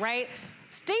beautiful, right?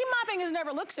 Steam mopping has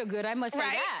never looked so good, I must say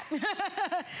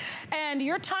that. And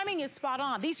your timing is spot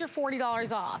on. These are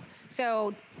 $40 off.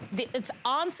 So it's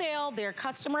on sale, they're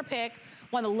customer pick,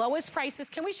 one of the lowest prices.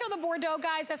 Can we show the Bordeaux,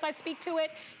 guys, as I speak to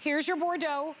it? Here's your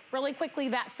Bordeaux, really quickly.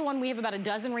 That's the one, we have about a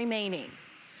dozen remaining.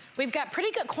 We've got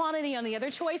pretty good quantity on the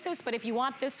other choices, but if you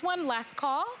want this one, last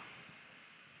call,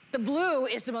 the blue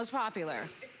is the most popular.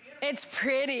 It's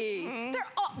pretty. They're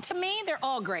all, to me, they're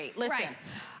all great. Listen,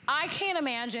 I can't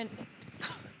imagine.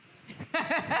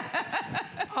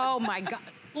 Oh my God.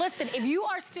 Listen, if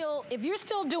you're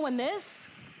still doing this,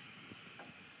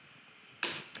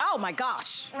 oh my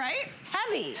gosh. Right?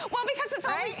 Heavy. Well, because it's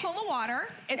always full of water.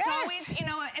 It's always, you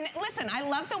know, and listen, I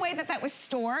love the way that that was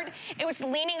stored. It was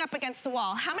leaning up against the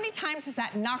wall. How many times has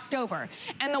that knocked over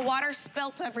and the water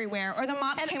spilt everywhere or the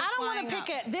mop came flying up? And I don't want to pick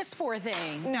at this poor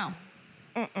thing. No.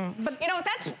 But you know,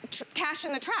 that's cash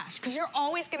in the trash because you're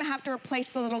always going to have to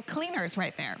replace the little cleaners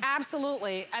right there.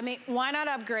 Absolutely. I mean, why not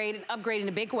upgrade and upgrade in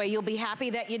a big way? You'll be happy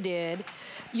that you did.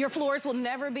 Your floors will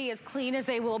never be as clean as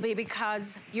they will be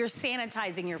because you're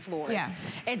sanitizing your floors. Yeah.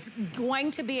 It's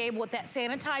going to be able with that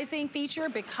sanitizing feature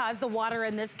because the water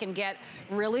in this can get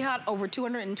really hot, over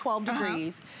 212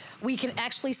 degrees. We can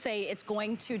actually say it's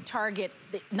going to target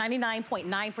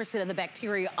 99.9% of the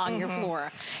bacteria on your floor.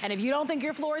 And if you don't think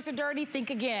your floors are dirty,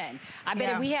 think again. I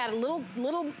bet if we had a little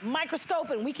microscope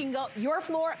and we can go, your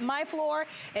floor, my floor,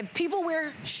 if people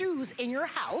wear shoes in your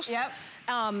house,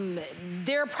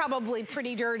 they're probably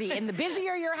pretty dirty. And the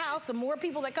busier your house, the more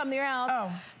people that come to your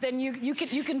house, then you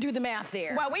can do the math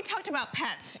there. Well, we talked about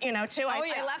pets, you know, too.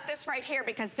 I left this right here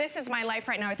because this is my life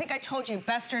right now. I think I told you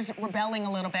Bester's rebelling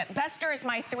a little bit. Bester is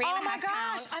my 3.5 pound. Oh my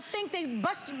gosh, I think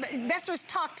Bester's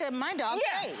talked to my dog,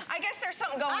 Chase. I guess there's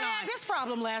something going on. I had this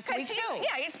problem last week, too.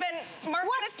 Yeah, he's been marking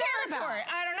his territory.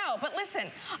 I don't know, but listen,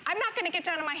 I'm not gonna get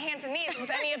down on my hands and knees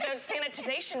with any of those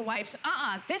sanitization wipes.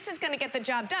 This is gonna get the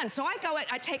job done. So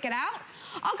I take it out,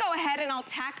 I'll go ahead and I'll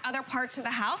tack other parts of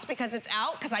the house because it's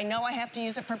out, because I know I have to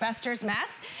use it for Bester's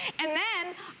mess. And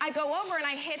then I go over and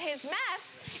I hit his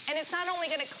mess, and it's not only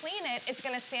gonna clean it, it's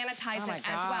gonna sanitize it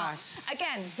as well.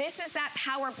 Again, this is that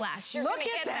power blast. You're gonna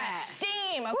get that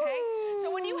steam, okay? Ooh.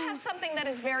 So when you have something that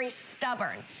is very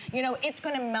stubborn, you know, it's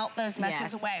gonna melt those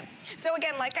messes away. So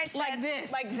again, like I said,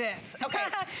 like this. Okay.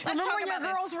 Remember when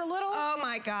your girls were little? Oh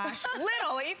my gosh,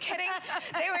 little, are you kidding?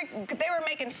 They were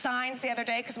making signs the other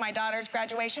day because my daughter's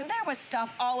graduation. There was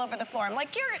stuff all over the floor. I'm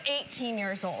like, you're 18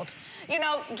 years old. You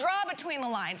know, draw between the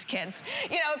lines, kids.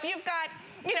 You know, if you've got,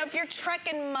 you know, if you're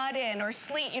trekking mud in or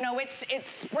sleet, you know, it's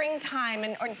springtime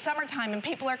or summertime and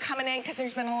people are coming in because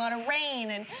there's been a lot of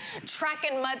rain and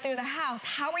trekking mud through the house.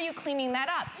 How are you cleaning that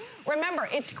up? Remember,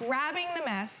 it's grabbing the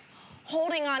mess,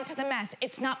 holding on to the mess.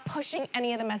 It's not pushing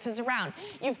any of the messes around.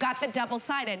 You've got the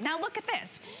double-sided. Now look at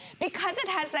this. Because it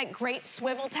has that great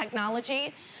swivel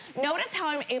technology, notice how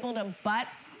I'm able to butt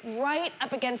right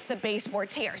up against the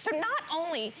baseboards here. So not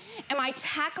only am I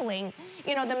tackling,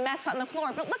 you know, the mess on the floor,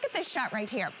 but look at this shot right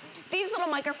here. These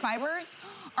little microfibers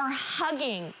are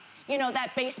hugging, you know,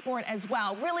 that baseboard as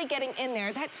well, really getting in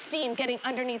there, that steam getting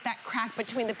underneath that crack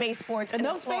between the baseboards and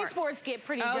those baseboards get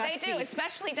pretty dusty. They do,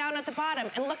 especially down at the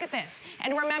bottom. And look at this.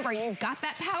 And remember, you've got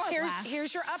that power blast.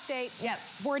 Here's your update. Yep.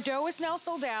 Bordeaux is now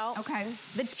sold out. Okay.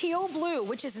 The teal blue,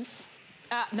 which is,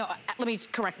 no, let me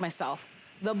correct myself.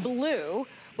 The blue,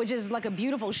 which is like a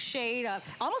beautiful shade of,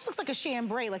 almost looks like a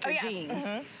chambray, like your jeans.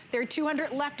 There are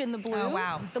 200 left in the blue. Oh,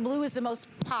 wow. The blue is the most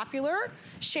popular.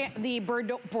 The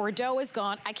Bordeaux is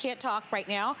gone. I can't talk right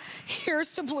now.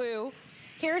 Here's the blue.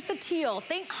 Here's the teal.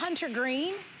 Think hunter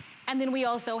green. And then we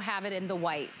also have it in the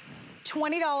white.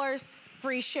 $20,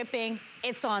 free shipping.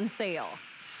 It's on sale.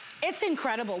 It's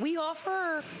incredible. We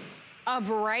offer a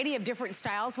variety of different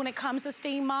styles when it comes to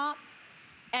steam mop.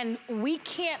 And we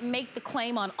can't make the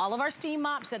claim on all of our steam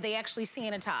mops that they actually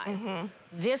sanitize.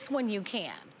 This one you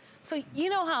can. So you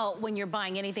know how when you're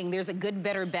buying anything, there's a good,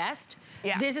 better, best?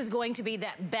 Yeah. This is going to be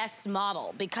that best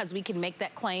model because we can make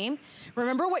that claim.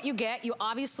 Remember what you get. You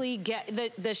obviously get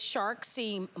the Shark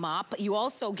steam mop, but you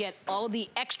also get all of the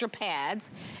extra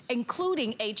pads,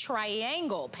 including a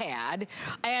triangle pad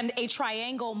and a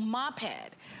triangle mop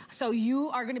head. So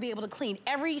you are gonna be able to clean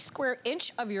every square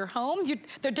inch of your home.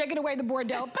 They're taking away the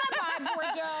Bordeaux. Bye-bye,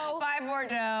 Bordeaux. Bye,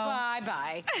 Bordeaux.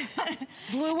 Bye-bye.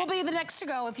 Blue will be the next to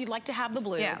go if you'd like to have the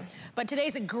blue. Yeah. But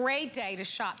today's a great day to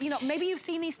shop. You know, maybe you've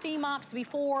seen these steam mops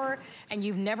before and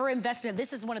you've never invested in.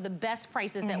 This is one of the best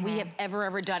prices that we have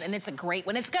ever done, and it's a great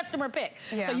one. It's customer pick,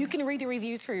 so you can read the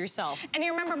reviews for yourself. And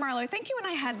you remember, Marlo, I think you and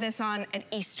I had this on at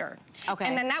Easter. Okay.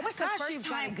 And then that was the first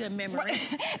time. Got a good memory.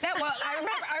 Well,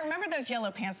 I remember those yellow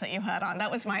pants that you had on.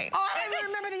 That was my. Oh, I don't even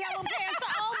remember the yellow pants.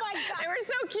 Oh my God. They were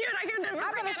so cute. I couldn't remember.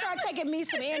 I'm gonna start taking me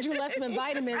some Andrew Lessman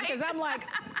vitamins because I'm like,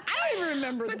 I don't even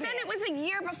remember. But then it was a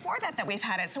year before that we've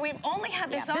had it, so we've only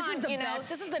had this on. This is the best.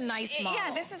 This is the nice model.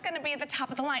 Yeah, this is going to be at the top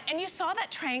of the line. And you saw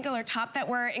that triangular top that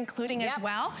we're including as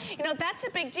well. You know, that's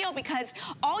a big deal because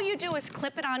all you do is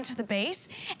clip it onto the base,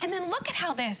 and then look at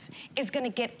how this is going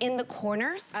to get in the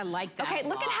corners. I like that. Okay,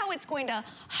 look at how it's going to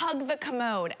hug the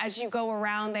commode as you go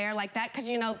around there like that, because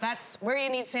you know that's where you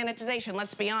need sanitization,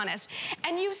 let's be honest.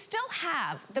 And you still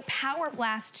have the power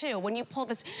blast too when you pull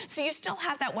this, so you still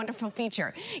have that wonderful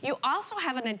feature. You also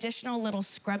have an additional little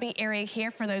scrubby area here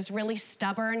for those really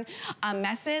stubborn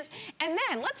messes. And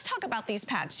then let's talk about these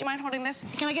pads. Do you mind holding this?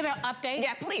 Can I get an update?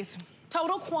 Yeah, please.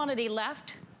 Total quantity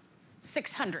left,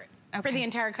 600. For the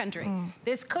entire country.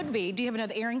 This could be, do you have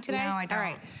another earring today? No, I don't. All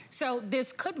right, so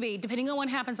this could be, depending on what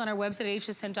happens on our website at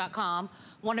hsn.com,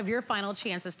 one of your final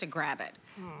chances to grab it.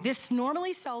 This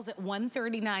normally sells at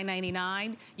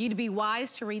 $139.99. You'd be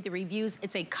wise to read the reviews.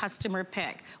 It's a customer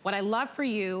pick. What I love for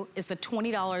you is the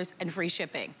 $20 and free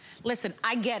shipping. Listen,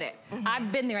 I get it.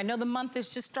 I've been there. I know the month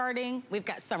is just starting. We've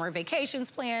got summer vacations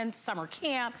planned, summer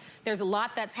camp. There's a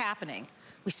lot that's happening.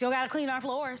 We still gotta clean our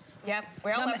floors. Yep,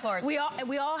 we all have floors. We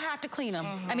all have to clean them.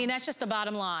 I mean, that's just the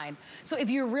bottom line. So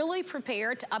if you're really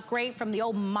prepared to upgrade from the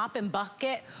old mop and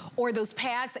bucket or those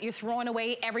pads that you're throwing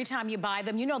away every time you buy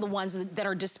them, you know the ones that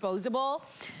are disposable,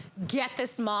 get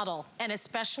this model. And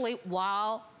especially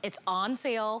while it's on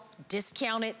sale,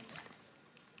 discounted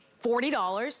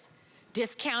 $40,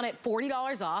 discounted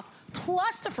 $40 off,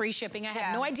 plus the free shipping. I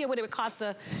have no idea what it would cost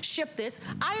to ship this.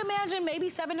 I imagine maybe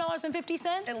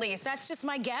 $7.50. At least. That's just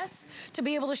my guess to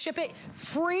be able to ship it.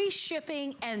 Free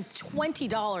shipping and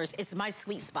 $20 is my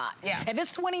sweet spot. Yeah. If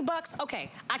it's 20 bucks,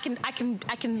 okay, I can,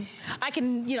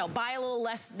 you know, buy a little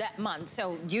less that month.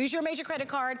 So use your major credit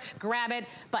card, grab it,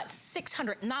 but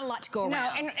 $600, not a lot to go around.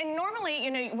 No, and normally,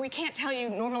 you know, we can't tell you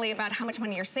normally about how much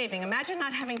money you're saving. Imagine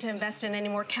not having to invest in any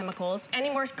more chemicals, any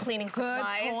more cleaning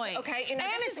supplies. Good point. Okay, you know,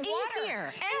 and it's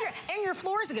easier. And your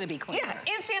floors are gonna be cleaner. Yeah,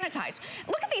 and sanitized.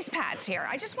 Look at these pads here.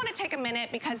 I just want to take a minute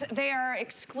because they are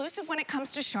exclusive when it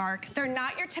comes to Shark. They're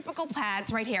not your typical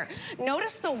pads right here.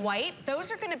 Notice the white.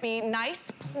 Those are going to be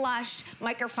nice, plush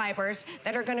microfibers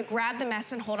that are going to grab the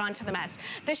mess and hold on to the mess.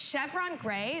 The chevron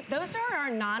gray, those are our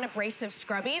non-abrasive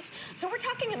scrubbies. So we're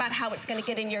talking about how it's going to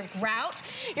get in your grout.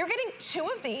 You're getting 2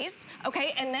 of these,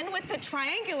 okay? And then with the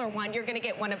triangular one, you're going to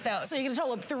get 1 of those. So you're going to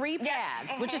total of 3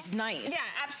 pads, which is nice.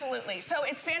 Yeah, absolutely. So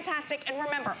it's fantastic. And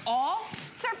remember, all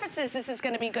surfaces this is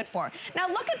going to be good for. Now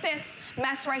look at this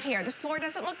mess right here. This floor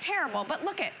doesn't look terrible, but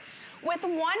look at, with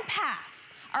 1 pass,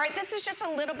 all right, this is just a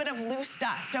little bit of loose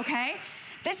dust, okay?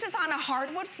 This is on a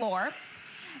hardwood floor.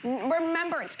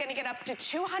 Remember, it's going to get up to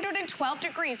 212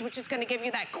 degrees, which is going to give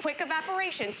you that quick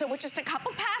evaporation. So with just a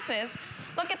couple passes,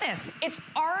 look at this. It's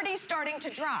already starting to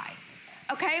dry.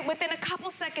 Okay, within a couple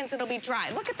seconds, it'll be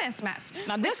dry. Look at this mess.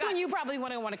 Now this one, you probably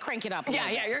want to crank it up a little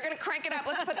bit. Yeah, you're gonna crank it up.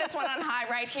 Let's put this one on high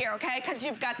right here, okay? Because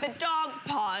you've got the dog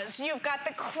paws, you've got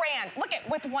the crayon. Look at,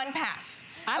 with 1 pass.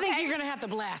 I think you're gonna have to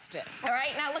blast it. All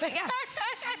right, now look at, now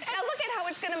look at how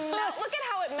it's gonna melt. Look at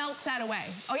how it melts that away.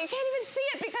 Oh, you can't even see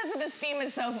it because the steam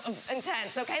is so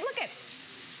intense, okay? Look at,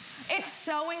 it's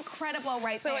so incredible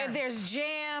right there. So if there's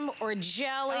jam or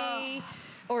jelly,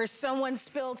 or someone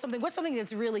spilled something. What's something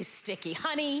that's really sticky?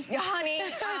 Honey? Yeah, honey,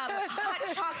 hot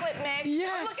chocolate mix. Yes.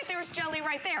 Oh, look at, there's jelly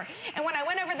right there. And when I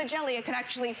went over the jelly, I could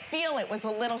actually feel it was a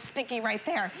little sticky right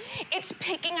there. It's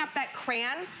picking up that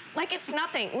crayon like it's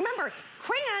nothing. Remember,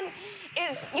 crayon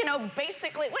is, you know,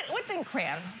 basically, what's in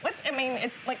crayon? I mean,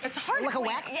 it's like, it's hard like to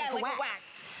clean. A wax? Yeah, like a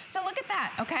wax. So look at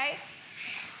that, okay?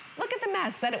 Look at the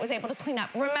mess that it was able to clean up.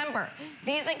 Remember,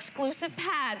 these exclusive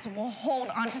pads will hold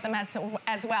onto the mess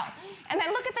as well. And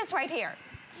then look at this right here.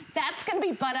 That's gonna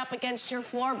be butt up against your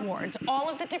floorboards, all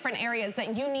of the different areas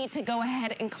that you need to go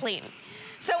ahead and clean.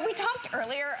 So we talked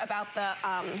earlier about the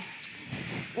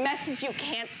messes you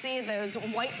can't see, those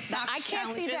white socks I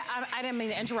can't see that. I didn't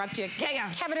mean to interrupt you. Yeah.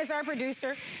 Kevin is our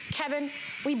producer. Kevin,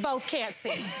 we both can't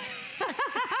see.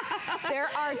 There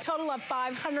are a total of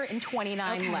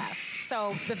 529 left.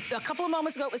 So a couple of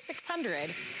moments ago it was 600.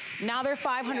 Now they're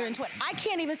 520. I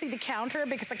can't even see the counter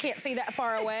because I can't see that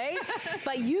far away.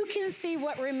 But you can see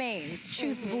what remains.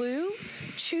 Choose blue,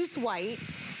 choose white,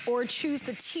 or choose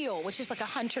the teal, which is like a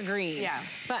hunter green. Yeah.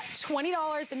 But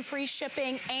 $20 in free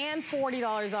shipping and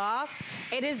 $40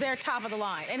 off. It is their top of the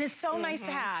line. And it's so nice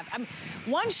to have.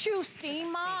 One shoe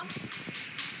steam mop,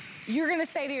 you're gonna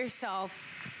say to yourself,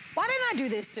 why didn't I do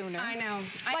this sooner? I know.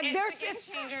 Like it's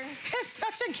it's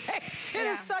such a game. It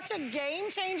is such a game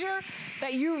changer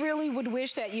that you really would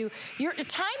wish that your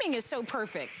timing is so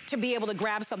perfect to be able to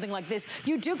grab something like this.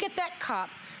 You do get that cup.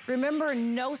 Remember,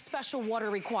 no special water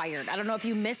required. I don't know if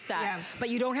you missed that, but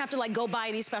you don't have to like go buy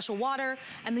any special water.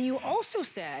 And then you also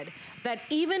said that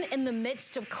even in the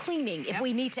midst of cleaning, if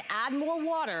we need to add more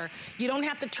water, you don't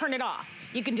have to turn it off.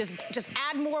 You can just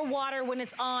add more water when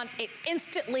it's on. It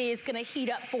instantly is gonna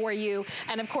heat up for you.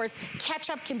 And of course,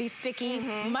 ketchup can be sticky.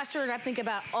 Mustard, I think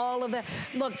about all of the,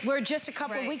 look, we're just a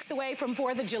couple of weeks away from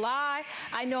 4th of July.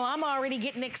 I know I'm already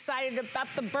getting excited about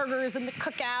the burgers and the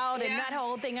cookout and that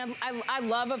whole thing. I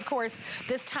love, of course,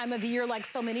 this time of year, like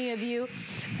so many of you,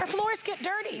 our floors get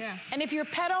dirty. And if you're a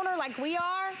pet owner like we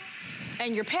are,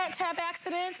 and your pets have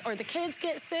accidents, or the kids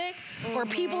get sick, or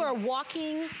people are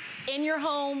walking in your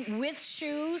home with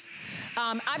shoes.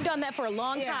 I've done that for a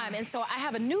long time, and so I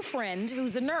have a new friend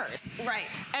who's a nurse. Right.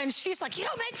 And she's like, you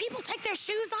don't make people take their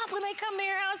shoes off when they come to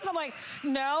your house? And I'm like,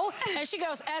 no. And she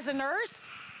goes, as a nurse,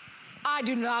 I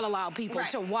do not allow people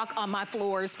to walk on my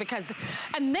floors because,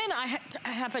 and then I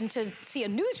happened to see a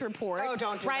news report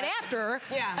after,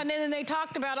 and then they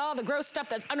talked about all the gross stuff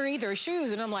that's underneath their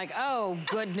shoes, and I'm like, oh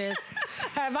goodness,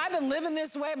 have I been living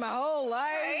this way my whole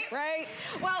life, right?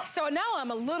 Well, so now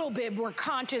I'm a little bit more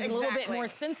conscious, a little bit more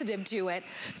sensitive to it.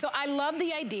 So I love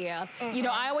the idea. You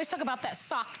know, I always talk about that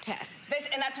sock test.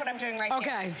 And that's what I'm doing right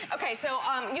here. Okay, so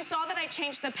you saw that I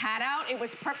changed the pad out. It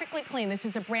was perfectly clean. This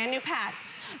is a brand new pad.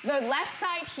 The left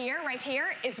side here, right here,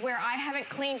 is where I haven't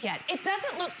cleaned yet. It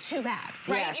doesn't look too bad,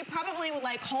 right? Yes. You probably would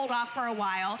like hold off for a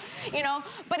while, you know,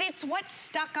 but it's what's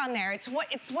stuck on there. It's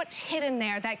what's hidden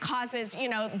there that causes, you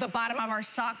know, the bottom of our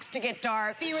socks to get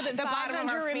dark. Fewer than the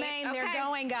 500 remain. They're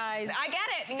going, guys. I get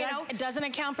it, you know. It doesn't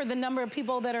account for the number of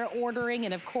people that are ordering,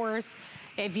 and of course,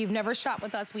 if you've never shopped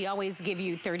with us, we always give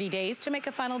you 30 days to make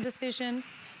a final decision.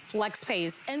 FlexPay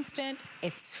is instant,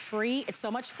 it's free, it's so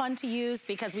much fun to use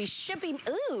because we ship them,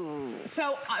 ooh.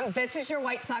 So this is your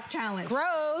white sock challenge.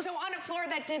 Gross. So on a floor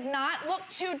that did not look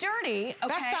too dirty, okay.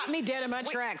 That stopped me dead in my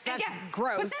tracks, that's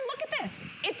gross. But then look at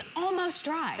this, it's almost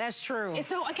dry. That's true.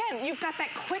 So again, you've got that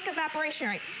quick evaporation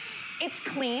rate. It's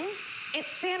clean,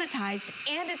 it's sanitized,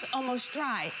 and it's almost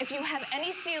dry. If you have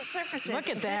any sealed surfaces, look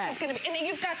at that. This is gonna be, and then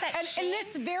you've got that and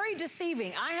this is very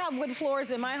deceiving. I have wood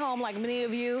floors in my home, like many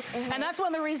of you, and that's one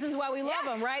of the reasons why we love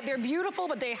them, right? They're beautiful,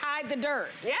 but they hide the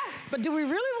dirt. Yeah. But do we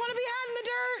really want to be hiding the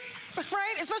dirt,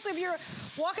 right? Especially if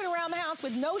you're walking around the house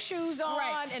with no shoes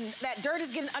on, and that dirt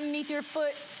is getting underneath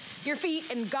your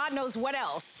feet, and God knows what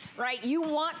else, right? You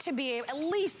want to be able, at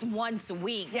least once a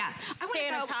week,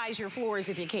 sanitize your floors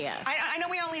if you can. I know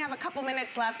we only have a couple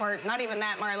minutes left, or not even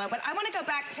that, Marlo, but I want to go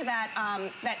back to that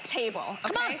that table,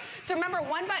 okay? Come on. So remember,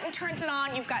 one button turns it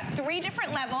on. You've got 3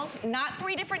 different levels, not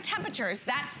 3 different temperatures.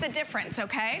 That's the difference,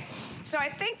 okay? So I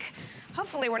think,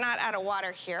 hopefully we're not out of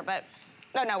water here, but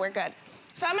no, we're good.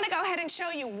 So I'm gonna go ahead and show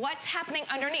you what's happening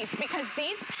underneath, because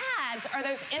these pads are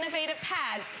those innovative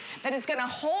pads that is gonna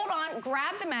hold on,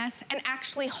 grab the mess, and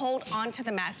actually hold on to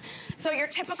the mess. So your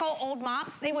typical old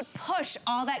mops, they would push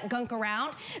all that gunk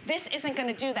around. This isn't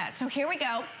gonna do that. So here we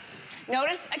go.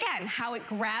 Notice, again, how it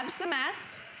grabs the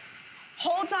mess,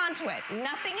 holds on to it.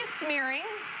 Nothing is smearing.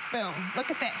 Boom,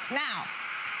 look at this. Now,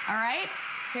 all right,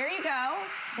 here you go.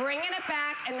 Bringing it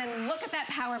back, and then look at that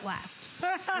power blast.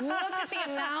 Look at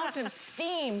the amount of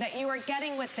steam that you are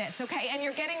getting with this, okay? And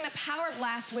you're getting the power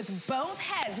blast with both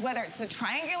heads, whether it's the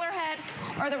triangular head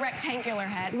or the rectangular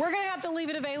head. We're gonna have to leave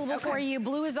it available for you.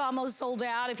 Blue is almost sold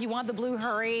out. If you want the blue,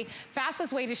 hurry.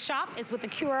 Fastest way to shop is with the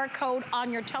QR code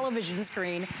on your television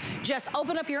screen. Just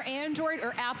open up your Android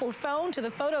or Apple phone to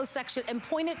the photos section and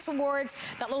point it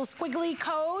towards that little squiggly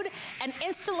code, and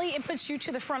instantly it puts you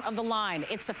to the front of the line.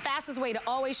 It's the fastest way to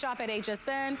always shop at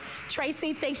HSN.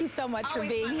 Tracy, thank you so much for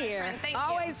being here.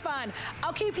 Always fun.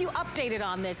 I'll keep you updated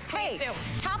on this. Hey,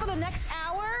 top of the next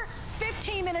hour,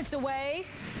 15 minutes away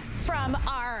from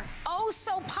our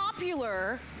so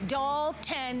popular Doll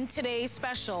 10 Today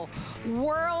Special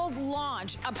world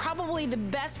launch of probably the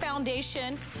best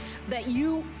foundation that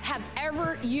you have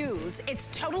ever used. It's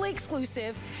totally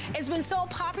exclusive. It's been so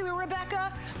popular,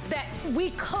 Rebecca, that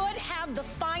we could have the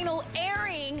final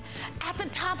airing at the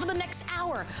top of the next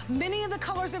hour. Many of the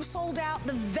colors have sold out.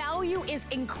 The value is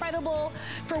incredible.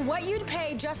 For what you'd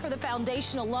pay just for the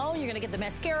foundation alone, you're gonna get the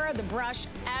mascara, the brush,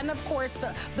 and of course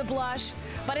the blush.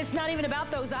 But it's not even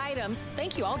about those items.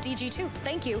 Thank you all, DG2,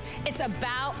 thank you. It's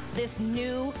about this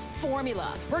new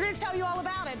formula. We're gonna tell you all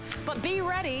about it, but be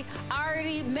ready. I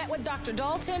already met with Dr.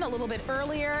 Dalton a little bit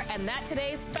earlier, and that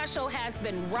today's special has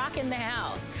been rocking the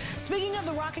house. Speaking of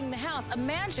the rocking the house,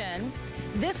 imagine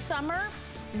this summer,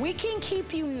 we can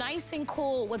keep you nice and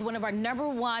cool with one of our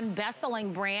 #1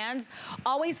 best-selling brands,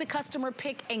 always the customer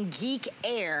pick and Geek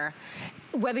Air.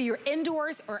 Whether you're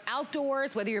indoors or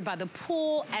outdoors, whether you're by the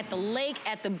pool, at the lake,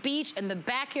 at the beach, in the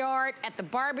backyard, at the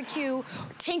barbecue,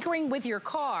 tinkering with your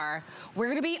car, we're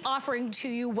gonna be offering to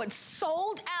you what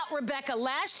sold out, Rebecca,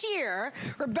 last year.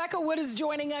 Rebecca Wood is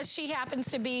joining us. She happens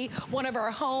to be one of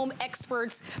our home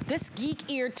experts. This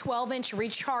Geek Ear 12-inch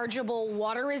rechargeable,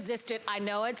 water-resistant, I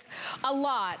know it's a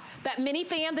lot. That mini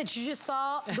fan that you just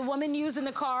saw the woman use in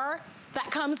the car, that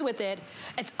comes with it.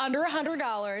 It's under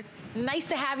 $100. Nice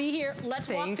to have you here. Let's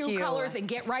walk through colors and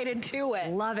get right into it.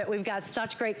 Love it. We've got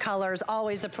such great colors.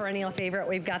 Always the perennial favorite.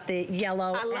 We've got the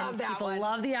yellow. I love that people one. People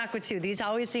love the aqua too. These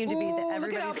always seem to be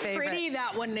everybody's favorite. Look at how pretty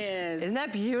that one is. Isn't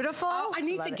that beautiful? Oh, I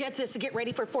need to get this to get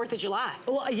ready for 4th of July.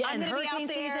 Well, yeah, I'm and hurricane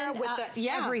season with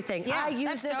everything. Yeah, I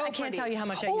use this. I can't tell you how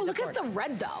much I use it for. Oh, look at the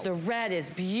red though. The red is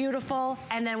beautiful.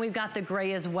 And then we've got the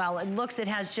gray as well. It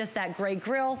has just that gray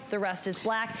grill. The rest is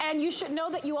black. And you should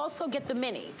know that you also get the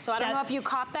mini. So I don't know if you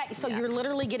caught that. So you're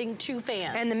literally getting 2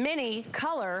 fans. And the mini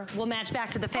color will match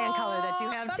back to the fan color that you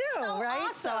have too, right?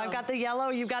 Awesome. So I've got the yellow,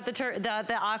 you've got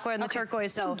the aqua and the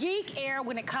turquoise. So Geek Air,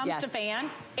 when it comes to fan,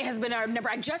 it has been our number.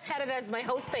 I just had it as my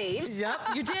host faves.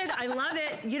 Yep, you did. I love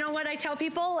it. You know what I tell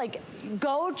people? Like,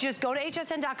 just go to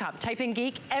hsn.com, type in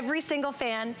Geek. Every single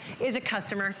fan is a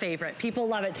customer favorite. People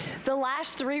love it. The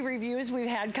last 3 reviews we've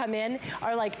had come in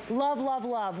are like, love, love,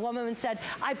 love. One woman said,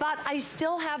 I I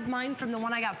still have mine from the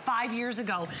one I got 5 years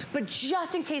ago, but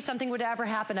just in case something would ever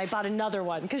happen, I bought another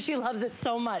one because she loves it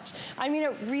so much. I mean,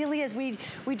 it really is. We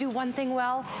do one thing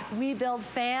well. We build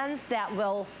fans that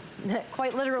will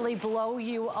quite literally blow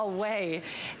you away.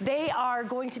 They are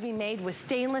going to be made with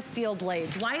stainless steel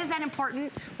blades. Why is that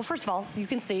important? Well, first of all, you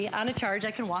can see on a charge, I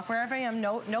can walk wherever I am,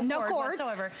 no cord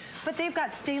whatsoever. But they've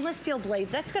got stainless steel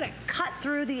blades. That's gonna cut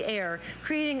through the air,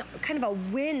 creating kind of a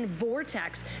wind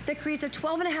vortex that creates a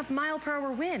 12.5 mile per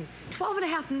hour wind.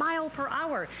 12.5 mile per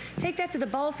hour. Take that to the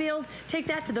ball field, take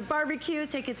that to the barbecues,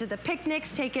 take it to the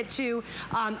picnics, take it to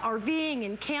RVing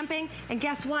and camping, and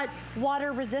guess what?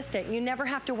 Water resistant. You never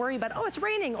have to worry about, oh, it's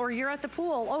raining, or you're at the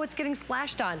pool, oh, it's getting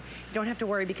splashed on. You don't have to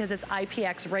worry because it's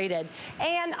IPX rated.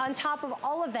 And on top of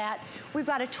all of that, we've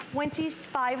got a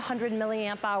 2,500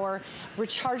 milliamp hour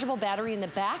rechargeable battery in the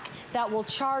back that will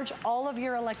charge all of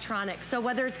your electronics. So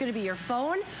whether it's gonna be your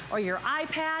phone or your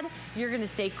iPad, you're gonna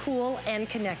stay cool and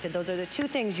connected. Those are the two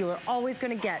things you are always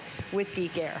gonna get with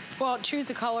Geek Air. Well, choose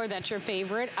the color that's your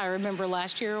favorite. I remember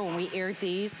last year when we aired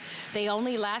these, they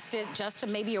only lasted just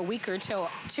maybe a week or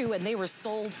two, and they were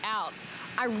sold out.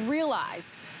 I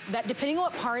realize that depending on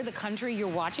what part of the country you're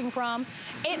watching from,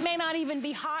 it may not even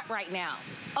be hot right now.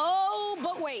 Oh,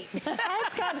 but wait.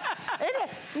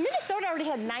 Minnesota already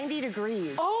had 90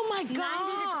 degrees. Oh my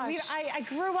gosh. I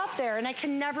grew up there and I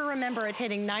can never remember it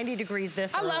hitting 90 degrees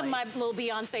this early. I love my little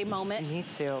Beyonce moment. Me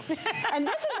too. And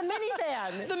this is the mini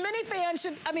fan. The mini fan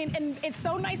should, I mean, and it's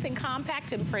so nice and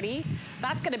compact and pretty.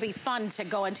 That's gonna be fun to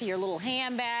go into your little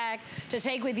handbag, to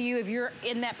take with you if you're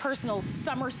in that personal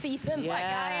summer season like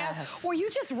I am. Or you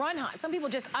just run hot. Some people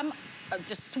just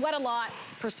sweat a lot,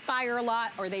 perspire a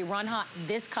lot, or they run hot.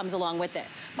 This comes along with it.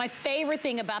 My favorite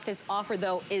thing about this offer,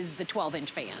 though, is the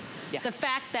 12-inch fan. Yes. The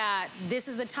fact that this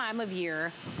is the time of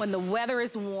year when the weather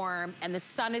is warm and the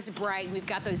sun is bright. We've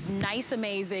got those nice,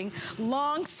 amazing,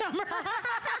 long summer.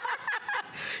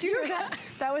 Do you hear that?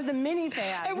 That was the mini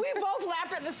fan. And we both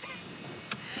laughed at the same.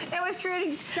 It was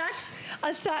creating such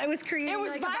a sound. It was creating. It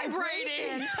was like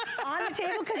vibrating on the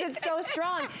table because it's so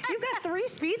strong. You've got 3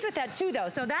 speeds with that too, though.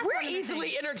 So that's we're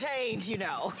easily entertained, you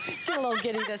know. Get a little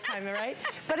giddy this time, right?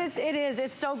 But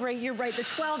it's so great. You're right. The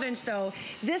 12-inch though.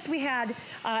 This we had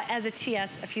as a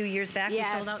TS a few years back.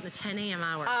 Yes. We sold out in the 10 a.m.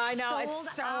 hour. I know,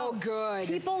 it's so good.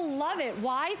 People love it.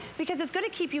 Why? Because it's going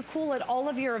to keep you cool at all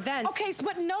of your events. Okay, so,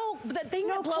 but no, the thing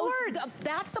that blows,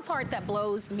 that's the part that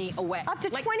blows me away. Up to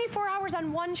 24 hours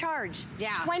on one charge.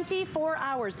 Yeah. 24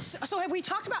 hours. So have we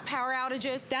talked about power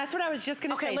outages? That's what I was just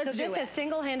going to say. Let's so this has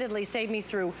single-handedly saved me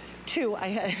through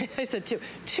I said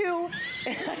two,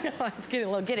 I know, I'm getting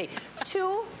a little giddy.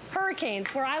 2 hurricanes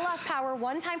where I lost power,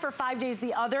 one time for 5 days,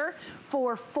 the other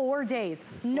for 4 days.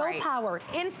 No power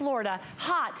in Florida,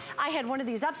 hot. I had one of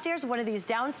these upstairs, one of these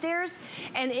downstairs,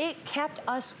 and it kept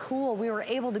us cool. We were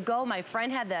able to go. My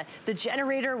friend had the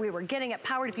generator. We were getting it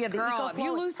powered. If you have the EcoFlow, if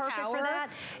you lose power, for that.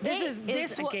 This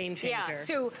is a game changer. Yeah,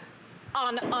 so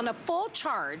on a full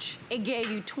charge, it gave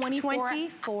you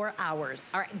 24 hours.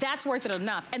 All right, that's worth it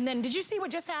enough. And then did you see what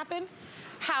just happened?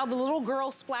 How the little girl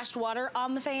splashed water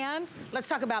on the fan? Let's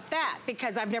talk about that,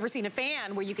 because I've never seen a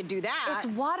fan where you could do that.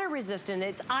 It's water resistant.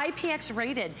 It's IPX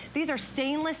rated. These are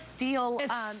stainless steel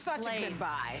It's such blades. a good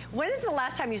buy. When is the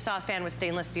last time you saw a fan with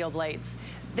stainless steel blades?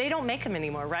 They don't make them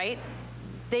anymore, right?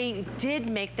 They did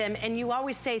make them, and you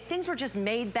always say things were just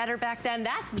made better back then.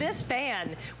 That's this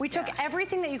fan. We took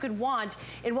everything that you could want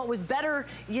in what was better,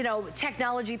 you know,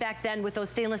 technology back then with those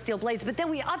stainless steel blades, but then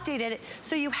we updated it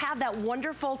so you have that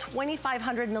wonderful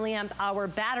 2,500 milliamp hour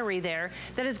battery there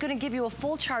that is gonna give you a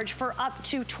full charge for up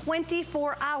to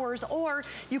 24 hours, or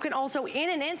you can also, in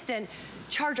an instant,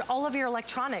 charge all of your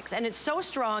electronics, and it's so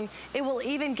strong, it will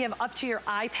even give up to your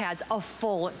iPads a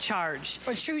full charge.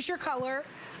 But choose your color.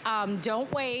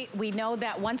 Don't wait. We know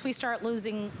that once we start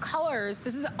losing colors,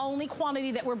 this is the only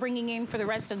quantity that we're bringing in for the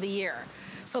rest of the year.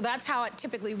 So that's how it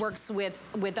typically works with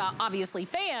obviously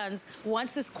fans.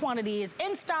 Once this quantity is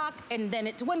in stock and then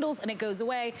it dwindles and it goes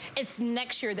away, it's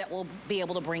next year that we'll be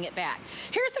able to bring it back.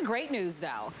 Here's the great news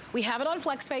though. We have it on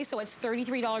FlexPay, so it's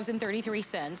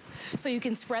 $33.33. So you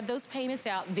can spread those payments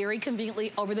out very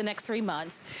conveniently over the next 3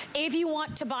 months. If you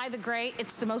want to buy the gray,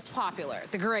 it's the most popular,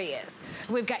 the gray is.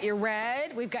 We've got your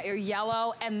red, we've got your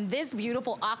yellow, and this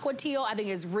beautiful aqua teal I think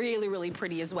is really, really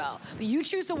pretty as well. But you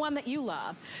choose the one that you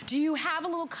love. Do you have a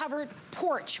little covered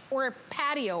porch or a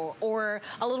patio or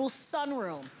a little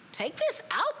sunroom? take this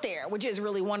out there, which is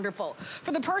really wonderful.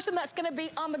 For the person that's gonna be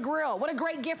on the grill, what a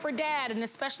great gift for dad, and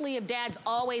especially if dad's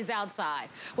always outside.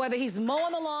 Whether he's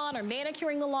mowing the lawn or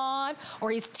manicuring the lawn, or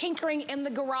he's tinkering in the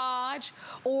garage,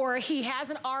 or he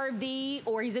has an RV,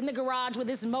 or he's in the garage with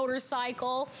his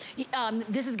motorcycle.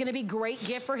 This is gonna be a great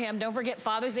gift for him. Don't forget,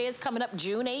 Father's Day is coming up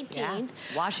June 18th.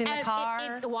 Yeah. Washing the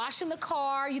car. Washing the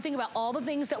car. You think about all the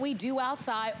things that we do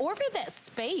outside, or if you have that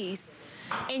space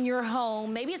in your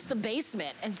home, maybe it's the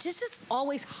basement, and it's just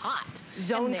always hot.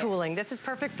 Zone cooling. This is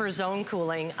perfect for zone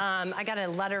cooling. I got a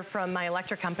letter from my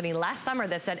electric company last summer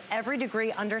that said every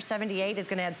degree under 78 is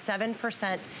gonna add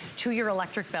 7% to your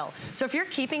electric bill. So if you're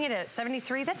keeping it at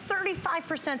 73, that's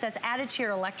 35% that's added to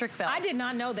your electric bill. I did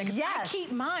not know that, because yes. I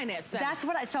keep mine at 7. That's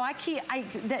what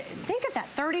think of that,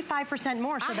 35%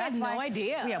 more. So I had no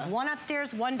idea. We have one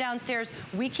upstairs, one downstairs.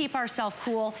 We keep ourselves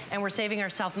cool, and we're saving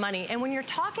ourselves money. And when you're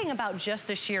talking about just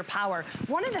the sheer power,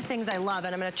 one of the things I love,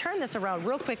 and I'm gonna turn this around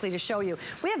real quickly to show you,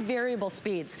 we have variable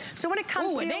speeds. So when it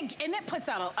comes to... and it puts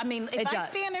out I mean, if I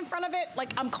stand in front of it,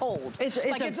 like, I'm cold. It's a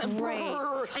great.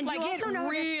 And like, it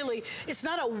really, it's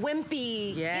not a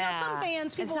wimpy, you know, some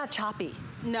fans, people... It's not choppy.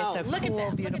 No, it's a look cool, at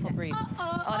that. beautiful breeze.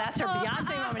 Oh, that's her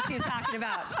Beyonce moment she's talking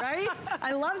about, right?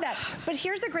 I love that. But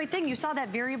here's the great thing. You saw that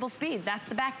variable speed. That's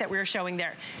the back that we were showing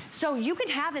there. So you can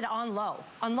have it on low.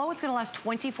 On low, it's gonna last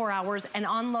 24 hours, and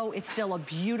on low, it's still a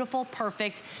beautiful,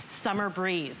 perfect summer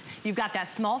breeze. You've got that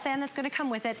small fan that's gonna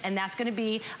come with it, and that's gonna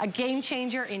be a game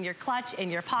changer in your clutch, in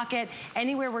your pocket,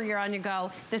 anywhere where you're on your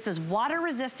go. This is water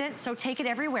resistant, so take it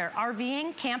everywhere.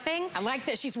 RVing, camping. I like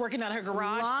that she's working on her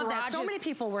garage. Love that. So many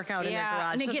people work out in their garage.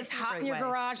 And it gets hot in your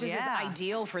garage. This is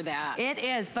ideal for that. It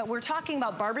is, but we're talking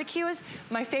about barbecues.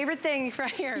 My favorite thing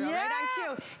right here, right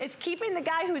on cue. It's keeping the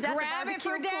guy who's at the barbecue Grab it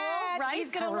for Dad. Right?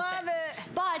 He's gonna love it.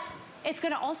 But it's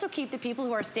gonna also keep the people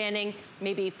who are standing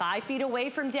maybe 5 feet away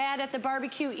from Dad at the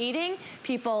barbecue eating,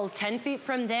 people 10 feet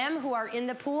from them who are in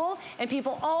the pool, and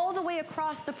people all the way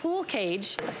across the pool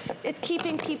cage. It's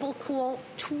keeping people cool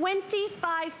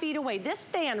 25 feet away. This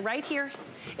fan right here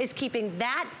is keeping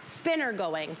that spinner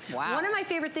going. Wow. One of my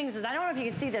favorite things is, I don't know if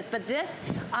you can see this, but this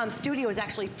studio is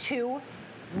actually 2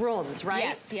 rooms, right?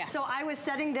 Yes, yes. So I was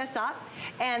setting this up,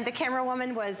 and the camera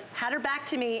woman had her back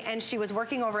to me, and she was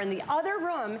working over in the other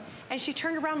room, and she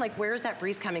turned around like, where's that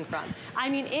breeze coming from? I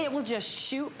mean, it will just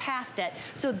shoot past it.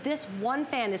 So this one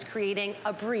fan is creating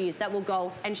a breeze that will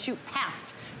go and shoot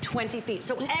past 20 feet.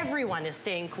 So everyone is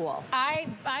staying cool. I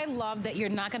love that you're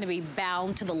not gonna be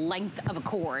bound to the length of a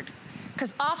cord.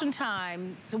 Because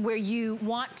oftentimes where you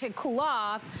want to cool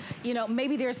off, you know,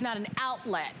 maybe there's not an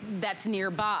outlet that's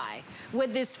nearby.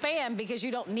 With this fan, because you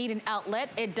don't need an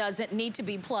outlet, it doesn't need to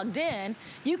be plugged in,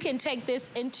 you can take this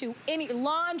into any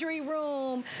laundry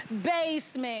room,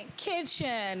 basement,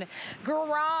 kitchen,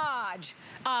 garage,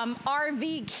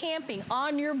 RV camping,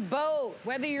 on your boat,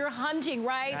 whether you're hunting,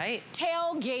 right?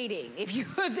 Tailgating. If you,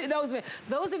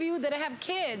 those of you that have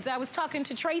kids, I was talking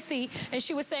to Tracy and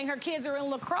she was saying her kids are in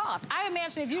lacrosse. I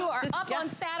imagine if you are up on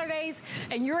Saturdays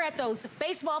and you're at those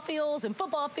baseball fields and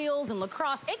football fields and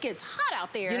lacrosse, it gets hot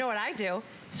out there. You know what I do?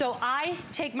 So I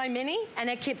take my Mini and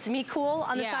it keeps me cool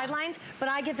on the sidelines, but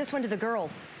I get this one to the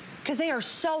girls, because they are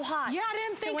so hot. Yeah, I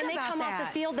didn't think about that. So when they come off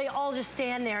the field, they all just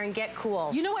stand there and get cool.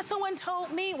 You know what someone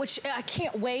told me, which I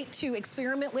can't wait to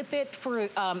experiment with it for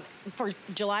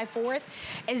July 4th,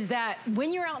 is that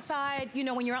when you're outside, you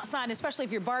know, when you're outside, especially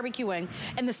if you're barbecuing,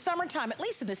 in the summertime, at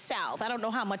least in the South, I don't know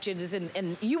how much it is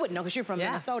in you wouldn't know because you're from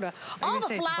Minnesota, all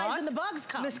the flies and the bugs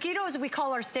come. Mosquitoes, we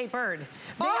call our state bird.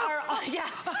 They are, we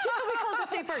call it the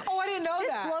state bird. Oh, I didn't know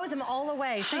that. This blows them all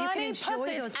away, so Honey, you can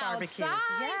enjoy those barbecues. Outside.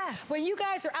 Yes. When you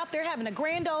guys are out there having a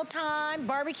grand old time,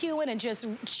 barbecuing and just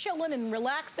chilling and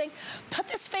relaxing, put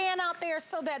this fan out there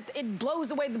so that it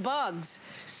blows away the bugs.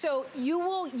 So you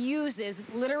will use this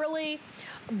literally,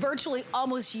 virtually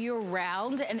almost year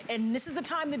round, and this is the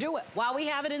time to do it. While we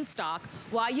have it in stock,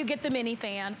 while you get the mini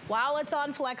fan, while it's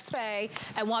on FlexPay,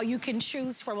 and while you can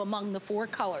choose from among the 4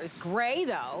 colors. Gray,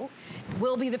 though,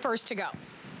 will be the first to go.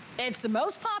 It's the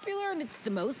most popular and it's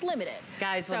the most limited.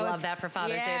 Guys will love that for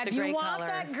Father's Day. It's a great color. If you want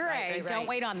that gray, don't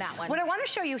wait on that one. What I want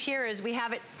to show you here is we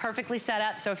have it perfectly set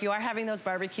up. So if you are having those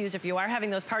barbecues, if you are having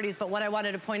those parties, but what I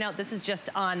wanted to point out, this is just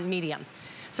on medium.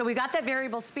 So we got that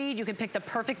variable speed. You can pick the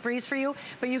perfect breeze for you,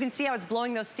 but you can see how it's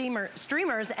blowing those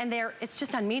streamers, and it's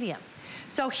just on medium.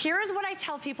 So here's what I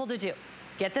tell people to do.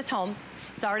 Get this home.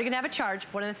 It's already gonna have a charge.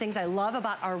 One of the things I love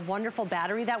about our wonderful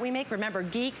battery that we make, remember,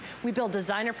 Geek, we build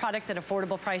designer products at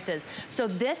affordable prices. So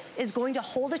this is going to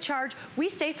hold a charge. We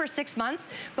stay for 6 months,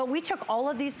 but we took all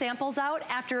of these samples out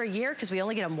after a year because we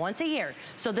only get them once a year.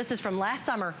 So this is from last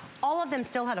summer. All of them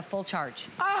still had a full charge.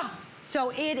 So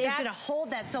it is gonna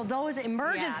hold that. So those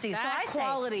emergencies, that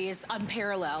quality is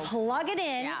unparalleled. Plug it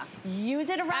in, use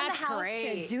it around the house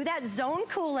to do that zone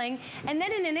cooling, and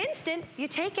then in an instant, you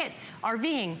take it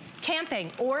RVing, camping,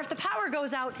 or if the power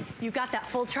goes out, you've got that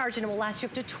full charge and it will last you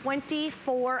up to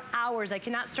 24 hours. I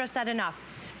cannot stress that enough.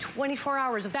 24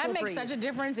 hours of That makes such a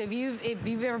difference if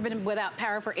you've ever been without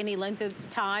power for any length of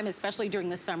time, especially during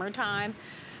the summertime,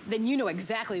 then you know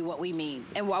exactly what we mean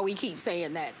and why we keep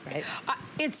saying that. Right.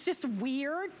 It's just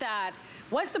weird that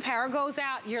once the power goes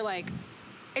out, you're like,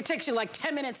 it takes you like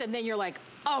 10 minutes and then you're like,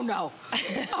 oh no,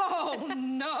 oh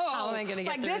no. How am I gonna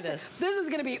get through this? This is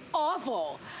gonna be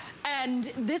awful. And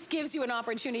this gives you an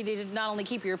opportunity to not only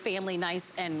keep your family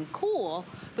nice and cool,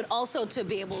 but also to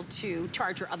be able to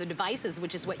charge your other devices,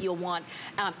 which is what you'll want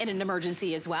in an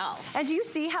emergency as well. And do you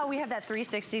see how we have that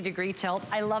 360-degree tilt?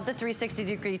 I love the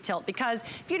 360-degree tilt because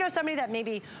if you know somebody that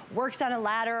maybe works on a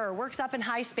ladder or works up in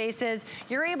high spaces,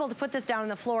 you're able to put this down on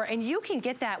the floor and you can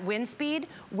get that wind speed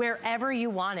wherever you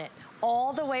want it,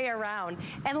 all the way around.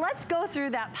 And let's go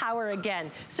through that power again.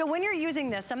 So when you're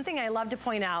using this, something I love to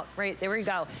point out, right, there we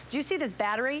go. Do you see this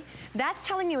battery? That's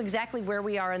telling you exactly where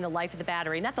we are in the life of the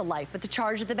battery. Not the life, but the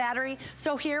charge of the battery.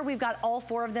 So here we've got all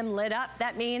 4 of them lit up.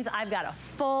 That means I've got a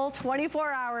full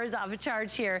 24 hours of a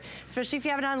charge here, especially if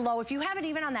you have it on low. If you have it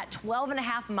even on that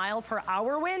 12.5 mile per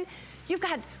hour wind, you've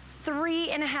got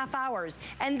 3.5 hours.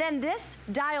 And then this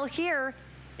dial here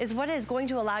is what is going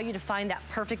to allow you to find that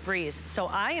perfect breeze. So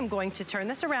I am going to turn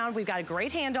this around. We've got a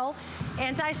great handle,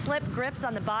 anti-slip grips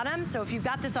on the bottom. So if you've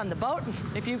got this on the boat,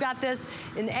 if you've got this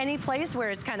in any place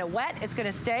where it's kind of wet, it's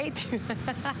gonna stay.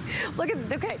 Look at,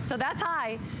 okay, so that's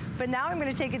high, but now I'm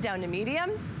gonna take it down to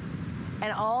medium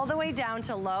and all the way down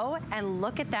to low, and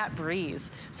look at that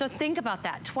breeze. So think about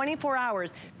that, 24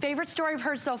 hours. Favorite story I've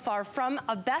heard so far from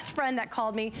a best friend that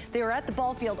called me. They were at the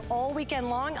ball field all weekend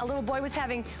long. A little boy was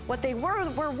having what they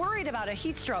were worried about, a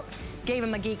heat stroke. Gave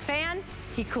him a Geek fan,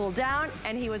 he cooled down,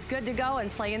 and he was good to go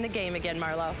and play in the game again,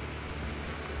 Marlo.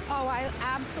 Oh, I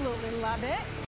absolutely love it.